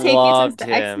take you since the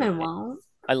X-Men won't.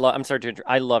 I'm sorry to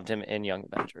interrupt. I loved him in Young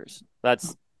Avengers.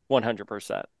 That's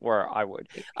 100% where I would.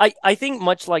 I think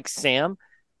much like Sam,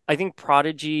 I think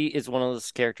Prodigy is one of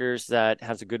those characters that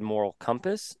has a good moral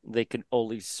compass. They could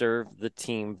only serve the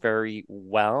team very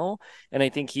well. And I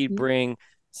think he'd bring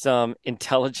some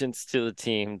intelligence to the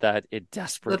team that it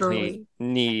desperately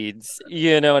needs.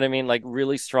 You know what I mean? Like,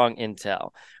 really strong intel,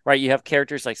 right? You have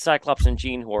characters like Cyclops and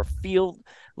Jean who are field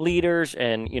leaders,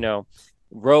 and,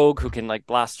 Rogue, who can like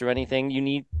blast through anything. You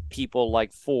need people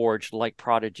like Forge, like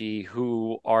Prodigy,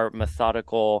 who are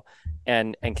methodical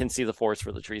and can see the forest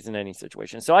for the trees in any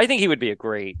situation. So I think he would be a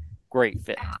great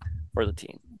fit for the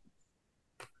team.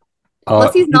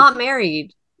 Plus, he's not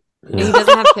married. And he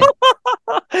doesn't have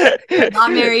kids.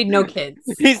 Not married, no kids.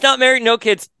 He's not married, no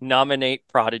kids. Nominate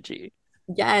Prodigy.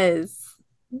 Yes.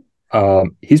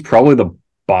 He's probably the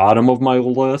bottom of my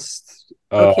list.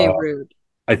 Okay, rude.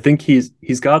 I think he's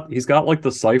got like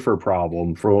the Cypher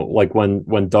problem for like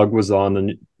when Doug was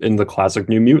on in the classic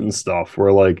New Mutant stuff,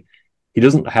 where like he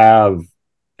doesn't have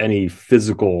any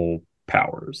physical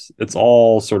powers. It's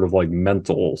all sort of like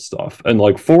mental stuff. And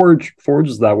like Forge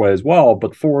is that way as well,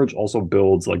 but Forge also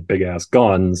builds like big ass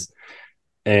guns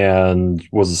and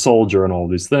was a soldier and all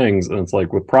these things. And it's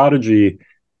like with Prodigy,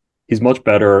 he's much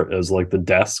better as like the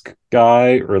desk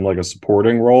guy or in like a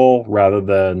supporting role, rather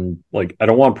than like, I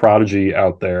don't want Prodigy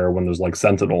out there when there's like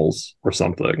Sentinels or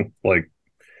something. Like,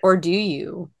 or do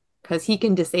you? Because he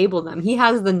can disable them. He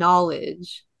has the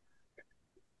knowledge.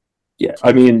 Yeah,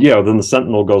 I mean, then the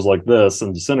Sentinel goes like this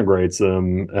and disintegrates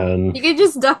him, and you could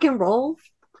just duck and roll.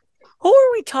 Who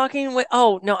are we talking with?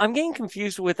 Oh no, I'm getting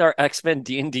confused with our X-Men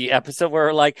D&D episode where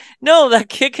we're like, no, that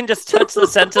kid can just touch the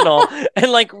Sentinel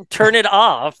and like turn it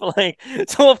off. Like,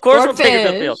 so of course we'll take it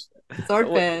to the field.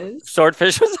 Swordfish.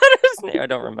 Swordfish, was that his name? I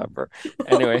don't remember.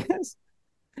 Anyways.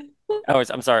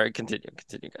 I'm sorry. Continue,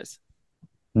 guys.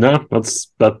 No, that's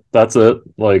it.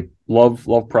 Like love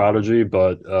Prodigy,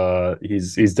 but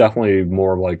he's definitely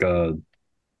more like a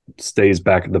stays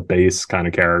back at the base kind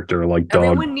of character, like Doug.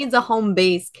 Everyone needs a home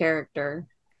base character.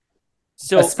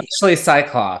 So especially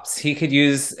Cyclops. He could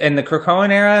use in the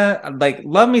Krakoan era, like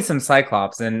love me some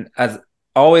Cyclops. And as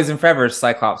always and forever,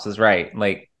 Cyclops is right.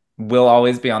 Like will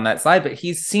always be on that side, but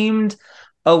he seemed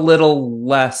a little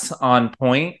less on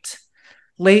point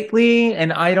lately,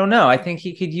 and I don't know. I think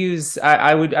he could use.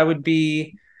 I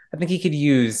think he could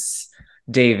use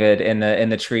David in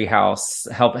the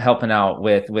treehouse helping out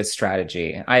with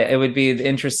strategy. It would be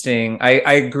interesting.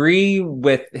 I agree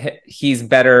with he's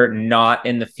better not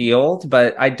in the field,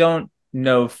 but I don't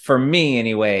know. For me,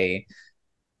 anyway,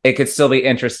 it could still be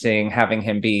interesting having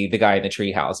him be the guy in the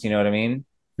treehouse. You know what I mean?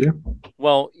 Yeah.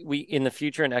 Well, we in the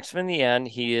future in X-Men: The End,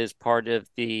 he is part of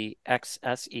the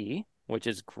XSE, which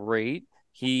is great.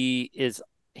 He's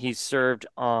served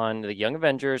on the Young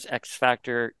Avengers, X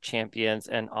Factor, Champions,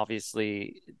 and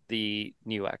obviously the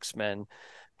new X-Men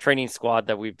training squad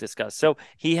that we've discussed. So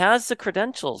he has the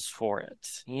credentials for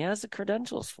it.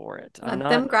 Let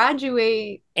them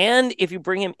graduate. And if you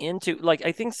bring him into, like,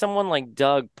 I think someone like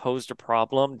Doug posed a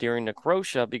problem during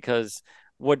Necrosha because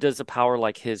what does a power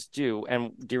like his do?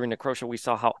 And during Necrosha, we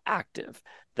saw how active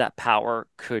that power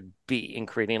could be in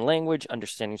creating language,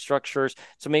 understanding structures.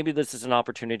 So maybe this is an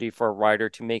opportunity for a writer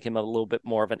to make him a little bit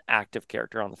more of an active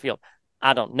character on the field.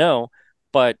 I don't know,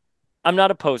 but I'm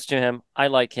not opposed to him. I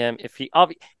like him. If he,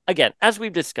 again, as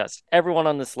we've discussed, everyone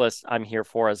on this list I'm here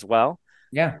for as well.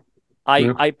 Yeah.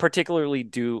 I particularly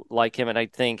do like him, and I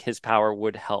think his power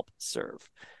would help serve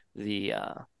the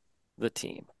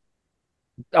team.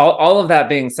 All of that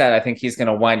being said, I think he's going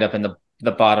to wind up in the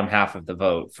bottom half of the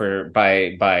vote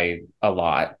by a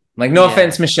lot. Like, no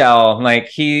offense, Michelle. Like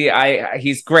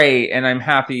he's great, and I'm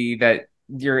happy that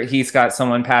he's got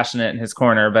someone passionate in his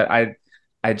corner. But I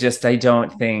don't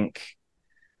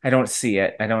see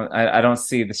it. I don't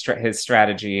see his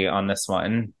strategy on this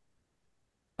one.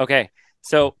 Okay,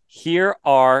 so here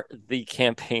are the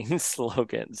campaign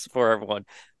slogans for everyone.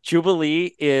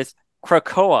 Jubilee is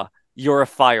Krakoa, you're a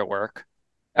firework.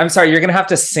 I'm sorry, you're gonna have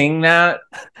to sing that.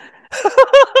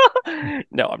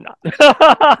 No, I'm not.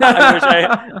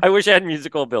 I wish I had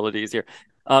musical abilities here.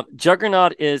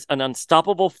 Juggernaut is an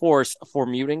unstoppable force for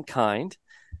mutant kind.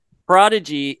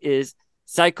 Prodigy is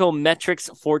psychometrics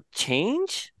for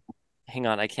change. Hang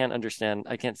on, I can't understand.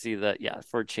 I can't see the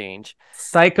for change.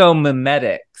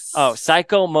 Psychomimetics. Oh,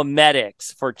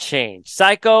 psychomimetics for change.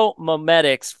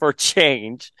 Psychomimetics for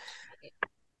change.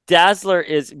 Dazzler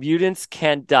is mutants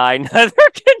can't die, neither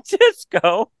can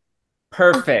Disco.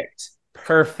 Perfect.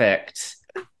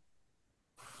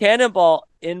 Cannonball,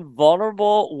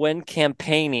 invulnerable when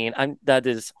campaigning. That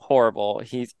is horrible.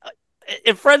 He's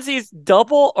in Frenzy's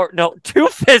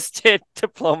two-fisted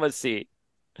diplomacy.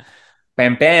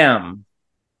 Bam bam.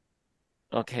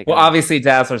 Okay. Well, obviously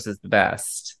Dazzler's is the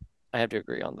best. I have to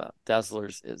agree on that.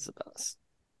 Dazzler's is the best.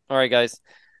 All right, guys.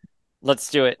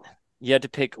 Let's do it. You had to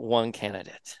pick one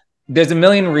candidate. There's a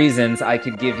million reasons I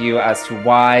could give you as to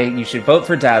why you should vote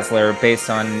for Dazzler based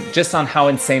on how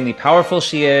insanely powerful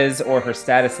she is or her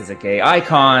status as a gay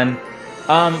icon.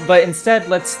 But instead,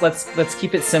 let's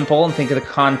keep it simple and think of the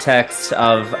context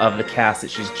of the cast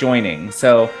that she's joining.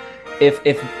 So if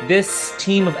this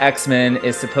team of X-Men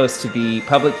is supposed to be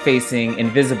public-facing,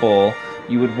 invisible,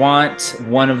 you would want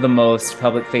one of the most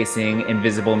public-facing,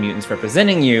 invisible mutants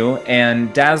representing you,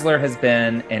 and Dazzler has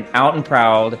been an out and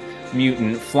proud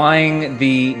mutant, flying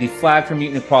the flag for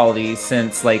mutant equality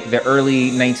since like the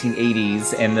early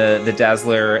 1980s and the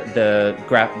Dazzler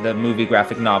the movie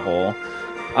graphic novel.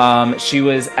 She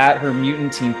was at her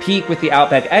mutant team peak with the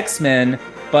Outback X-Men,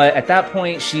 but at that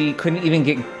point she couldn't even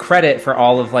get credit for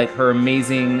all of like her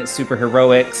amazing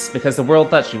superheroics because the world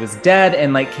thought she was dead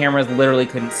and like cameras literally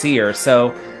couldn't see her.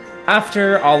 So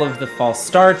after all of the false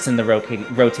starts and the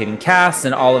rotating cast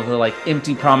and all of the like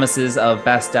empty promises of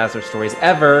best Dazzler stories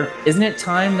ever, isn't it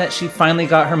time that she finally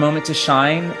got her moment to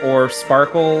shine or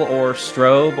sparkle or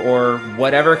strobe or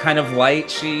whatever kind of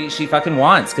light she fucking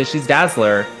wants, because she's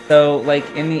Dazzler. So like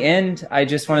in the end, I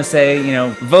just want to say,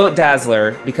 vote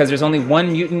Dazzler, because there's only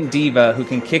one mutant diva who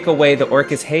can kick away the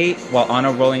Orcus hate while on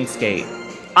a rolling skate.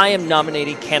 I am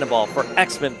nominating Cannonball for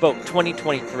X-Men Vote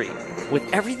 2023.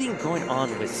 With everything going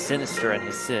on with Sinister and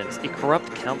his sins, a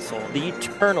corrupt council, the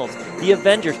Eternals, the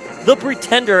Avengers, the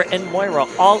Pretender, and Moira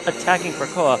all attacking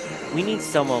Krakoa, we need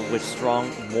someone with strong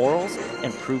morals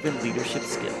and proven leadership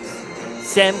skills.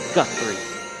 Sam Guthrie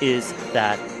is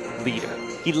that leader.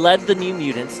 He led the New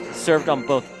Mutants, served on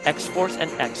both X-Force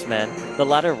and X-Men, the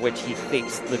latter of which he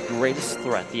faced the greatest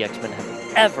threat the X-Men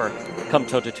have ever come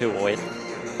toe-to-toe with,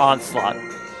 Onslaught.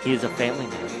 He is a family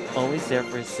man, always there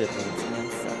for his siblings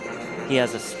and son. He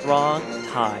has a strong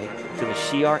tie to the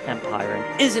Shi'ar Empire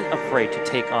and isn't afraid to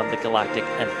take on the Galactic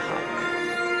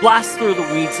Empire. Blast through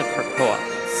the weeds of Krakoa,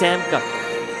 Sam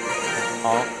Guthrie, an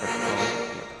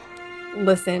all-Krakoa hero.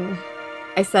 Listen,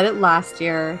 I said it last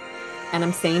year, and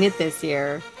I'm saying it this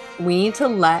year. We need to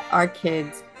let our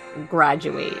kids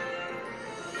graduate.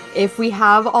 If we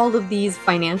have all of these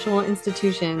financial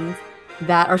institutions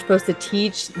that are supposed to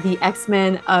teach the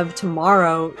X-Men of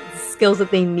tomorrow skills that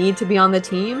they need to be on the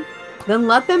team, then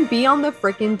let them be on the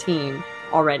frickin' team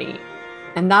already.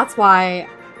 And that's why,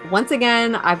 once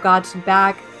again, I've got to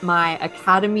back my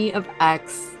Academy of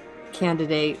X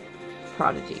candidate,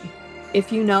 Prodigy.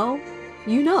 If you know,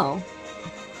 you know.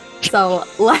 So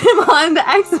let him on the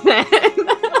X-Men.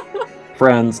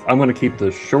 Friends, I'm going to keep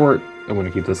this short. I'm going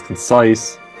to keep this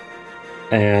concise.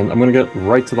 And I'm going to get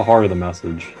right to the heart of the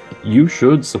message. You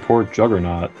should support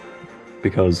Juggernaut.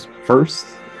 Because first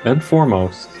and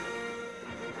foremost,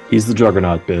 he's the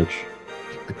Juggernaut, bitch.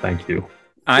 Thank you.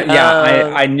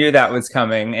 I knew that was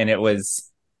coming, and it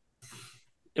was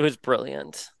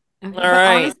brilliant. Okay, All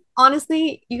right.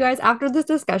 Honestly, you guys, after this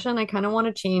discussion, I kind of want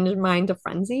to change mine to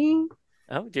Frenzy.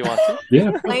 Oh, do you want to?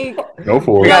 Yeah, Like, go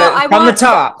for We it. got it from the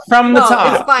top. From the no,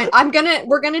 top. it's fine.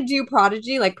 We're gonna do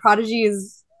Prodigy. Like, Prodigy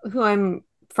is who I'm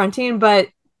fronting, but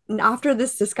after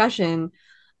this discussion,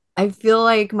 I feel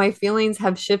like my feelings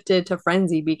have shifted to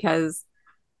Frenzy because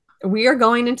we are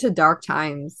going into dark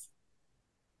times.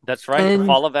 That's right. And the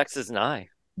fall of X is nigh.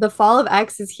 The fall of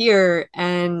X is here,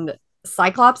 and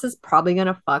Cyclops is probably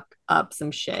gonna fuck up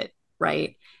some shit,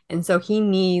 right? And so he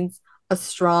needs a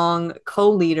strong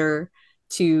co-leader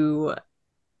to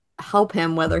help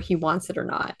him whether he wants it or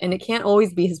not. And it can't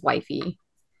always be his wifey.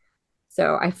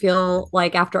 So I feel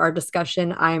like after our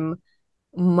discussion, I'm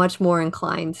much more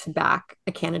inclined to back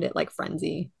a candidate like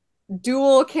Frenzy.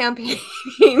 Dual campaign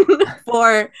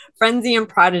for Frenzy and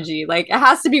Prodigy. Like, it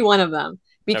has to be one of them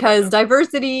because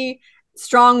diversity,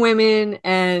 strong women,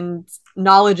 and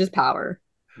knowledge is power.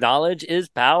 Knowledge is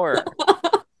power.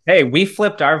 Hey, we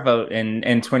flipped our vote in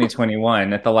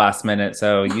 2021 at the last minute,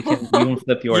 so you can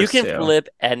flip yours. You can too. flip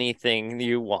anything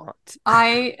you want.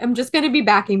 I am just going to be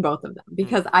backing both of them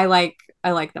because I like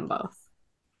them both.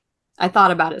 I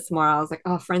thought about it some more. I was like,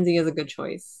 oh, Frenzy is a good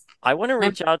choice. I want to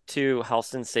reach out to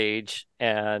Halston Sage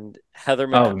and Heather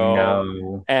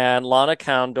McCoe and Lana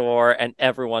Condor and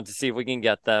everyone to see if we can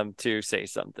get them to say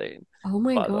something. Oh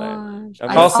my gosh.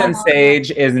 Halston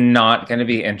Sage is not going to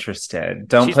be interested.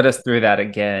 Don't put us through that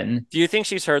again. Do you think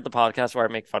she's heard the podcast where I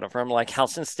make fun of her? I'm like,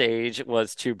 Halston Sage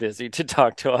was too busy to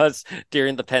talk to us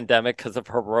during the pandemic because of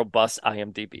her robust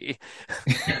IMDb.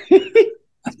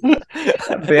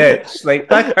 Bitch, like,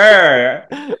 fuck her.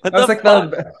 I was like,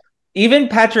 even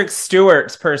Patrick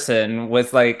Stewart's person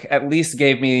was like, at least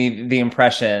gave me the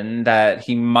impression that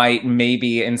he might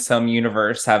maybe in some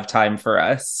universe have time for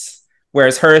us.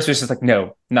 Whereas hers was just like,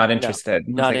 no, not interested.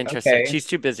 No, not like, interested. okay. She's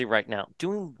too busy right now.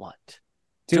 Doing what?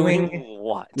 Doing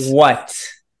what? What?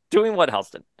 Doing what,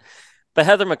 Halston? But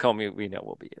Heather McComb, we know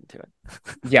will be into it.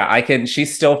 Yeah, she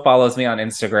still follows me on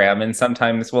Instagram and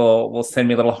sometimes will send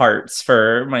me little hearts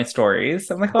for my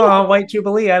stories. I'm like, oh, White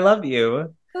Jubilee, I love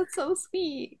you. That's so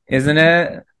sweet. Isn't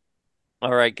it?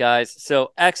 All right, guys.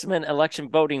 So X-Men election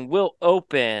voting will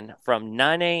open from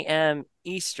 9 a.m.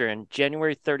 Eastern,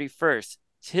 January 31st,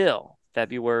 till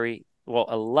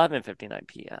 11:59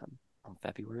 p.m. on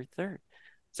February 3rd.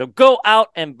 So go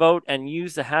out and vote and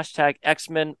use the hashtag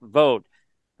X-Men vote.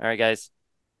 All right, guys.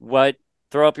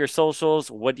 Throw up your socials.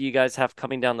 What do you guys have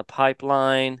coming down the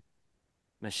pipeline?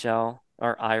 Michelle,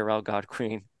 our IRL God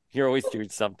Queen. You're always doing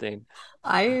something.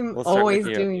 I'm always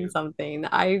doing something.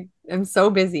 I am so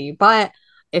busy. But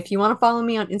if you want to follow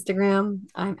me on Instagram,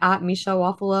 I'm at Michelle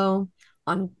Waffalo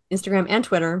on Instagram and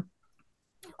Twitter.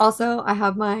 Also, I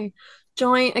have my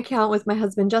joint account with my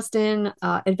husband, Justin,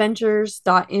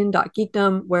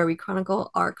 adventures.in.geekdom, where we chronicle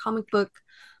our comic book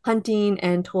hunting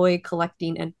and toy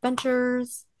collecting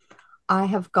adventures.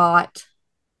 I've got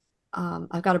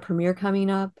a premiere coming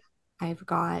up. I've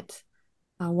got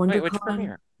WonderCon. Which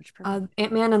premiere?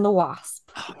 Ant-Man and the Wasp.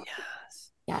 Oh,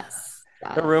 yes. Yes.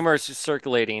 The rumors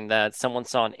circulating that someone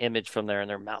saw an image from there and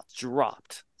their mouth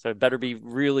dropped. So it better be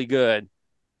really good.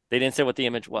 They didn't say what the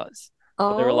image was.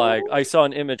 Oh, They were like, I saw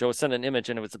an image, I was sent an image,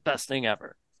 and it was the best thing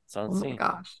ever. So oh my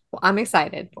gosh. Well, I'm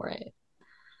excited for it.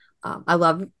 I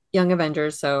love Young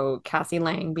Avengers, so Cassie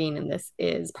Lang being in this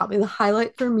is probably the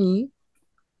highlight for me.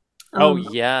 Oh,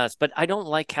 yes, but I don't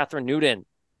like Catherine Newton.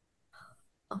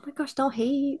 Oh my gosh, don't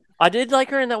hate. I did like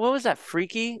her in that. What was that?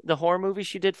 Freaky, the horror movie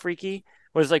she did. Freaky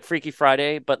it was like Freaky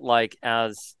Friday, but like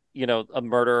as a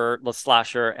murderer, the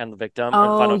slasher, and the victim, and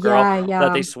Final Girl. Yeah.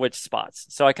 That they switched spots.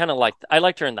 So I kind of liked. I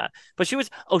liked her in that. But she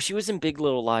was in Big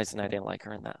Little Lies, and I didn't like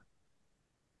her in that.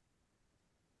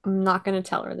 I'm not gonna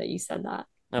tell her that you said that.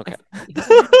 Okay.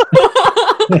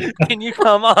 Can you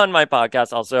come on my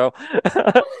podcast also?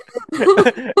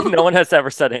 No one has ever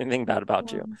said anything bad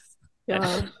about you.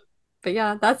 Yeah. But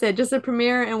yeah, that's it. Just a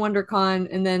premiere and WonderCon,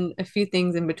 and then a few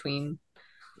things in between.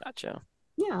 Gotcha.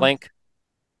 Yeah. Link.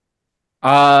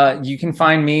 You can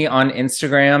find me on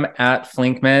Instagram at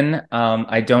Flinkman.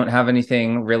 I don't have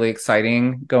anything really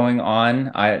exciting going on.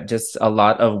 I just a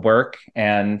lot of work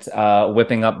and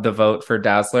whipping up the vote for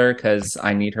Dazzler because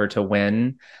I need her to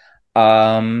win.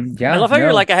 I love how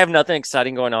you're like, I have nothing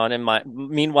exciting going on in my.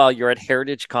 Meanwhile, you're at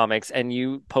Heritage Comics and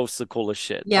you post the coolest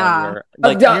shit. Yeah.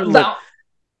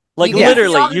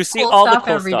 Literally, you see all the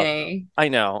cool every stuff. day. I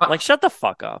know. Like, shut the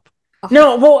fuck up.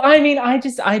 No, well, I mean, I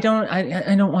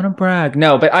don't want to brag.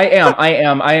 No, but I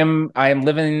am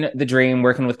living the dream,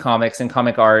 working with comics and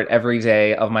comic art every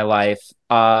day of my life.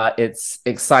 It's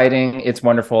exciting, it's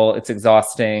wonderful, it's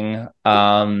exhausting.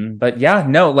 But yeah,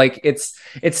 no, like it's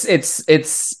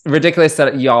ridiculous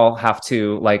that y'all have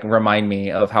to like remind me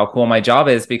of how cool my job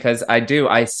is because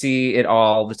I see it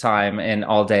all the time and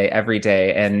all day, every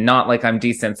day, and not like I'm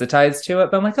desensitized to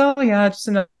it, but I'm like, oh yeah, just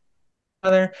another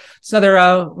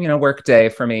work day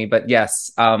for me. But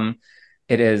yes,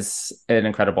 it is an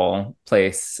incredible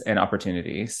place and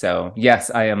opportunity. So yes,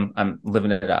 I'm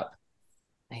living it up.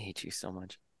 I hate you so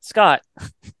much, Scott.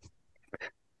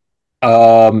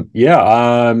 I'm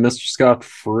Mr. Scott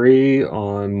Free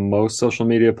on most social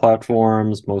media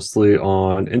platforms, mostly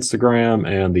on Instagram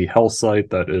and the hell site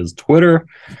that is Twitter.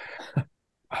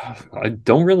 I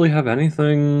don't really have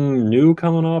anything new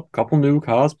coming up. Couple new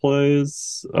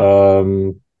cosplays.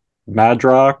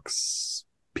 Madrox,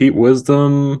 Pete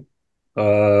Wisdom,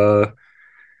 Quentin.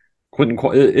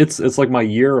 It's like my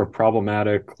year of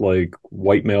problematic like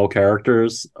white male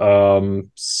characters.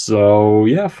 So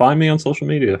yeah, find me on social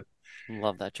media.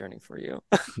 Love that journey for you.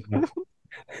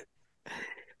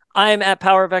 I'm at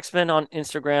Power of X-Men on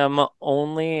Instagram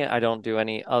only. I don't do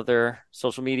any other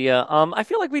social media. I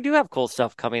feel like we do have cool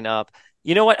stuff coming up.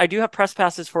 You know what? I do have press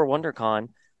passes for WonderCon.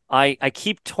 I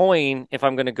keep toying if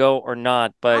I'm going to go or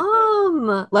not, but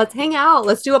let's hang out.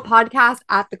 Let's do a podcast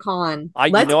at the con.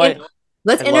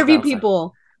 Let's interview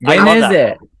people. When is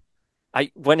it?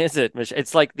 When is it, Michelle?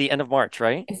 It's like the end of March,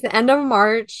 right? It's the end of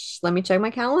March. Let me check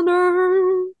my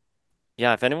calendar.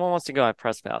 Yeah, if anyone wants to go, I have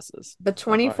press passes. The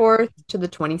 24th to the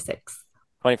 26th.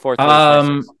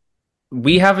 24th.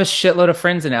 We have a shitload of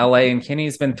friends in LA, and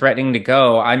Kenny's been threatening to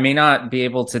go. I may not be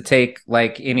able to take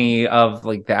like any of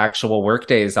like the actual work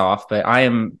days off, but I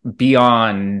am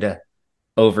beyond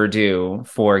overdue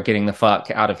for getting the fuck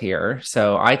out of here.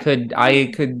 So I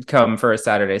could come for a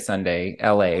Saturday, Sunday,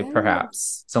 LA,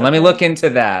 perhaps. So let me look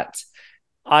into that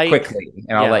quickly,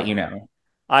 and I'll let you know.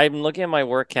 I'm looking at my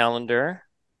work calendar.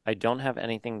 I don't have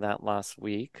anything that last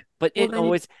week, but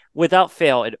without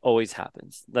fail, it always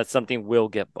happens that something will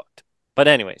get booked. But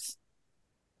anyways.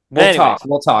 We'll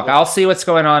talk. I'll see what's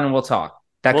going on and we'll talk.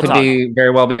 That could be very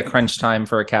well be a crunch time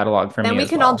for a catalog for me. Then we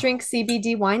can all drink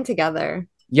CBD wine together.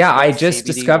 Yeah, I just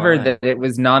discovered that it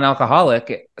was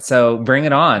non-alcoholic, so bring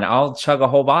it on. I'll chug a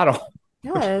whole bottle.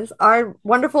 Yes, our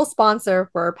wonderful sponsor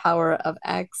for Power of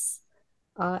X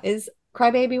is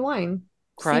Crybaby Wine.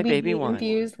 Crybaby wine.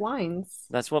 Infused wines.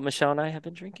 That's what Michelle and I have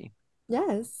been drinking.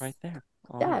 Yes. Right there.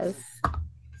 Yes.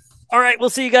 All right, we'll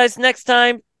see you guys next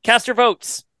time. Cast your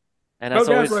votes. And as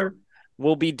always,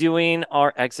 we'll be doing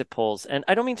our exit polls. And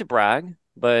I don't mean to brag,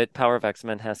 but Power of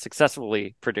X-Men has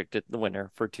successfully predicted the winner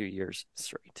for 2 years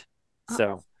straight.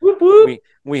 So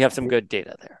we have some good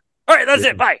data there. All right, that's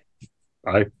it. Bye.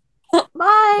 Bye.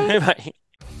 Bye. Bye.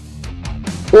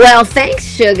 Well, thanks,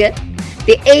 Sugar.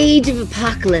 The age of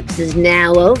apocalypse is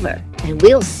now over, and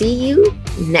we'll see you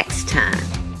next time.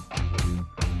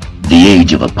 The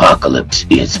age of apocalypse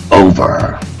is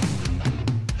over.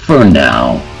 For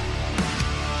now.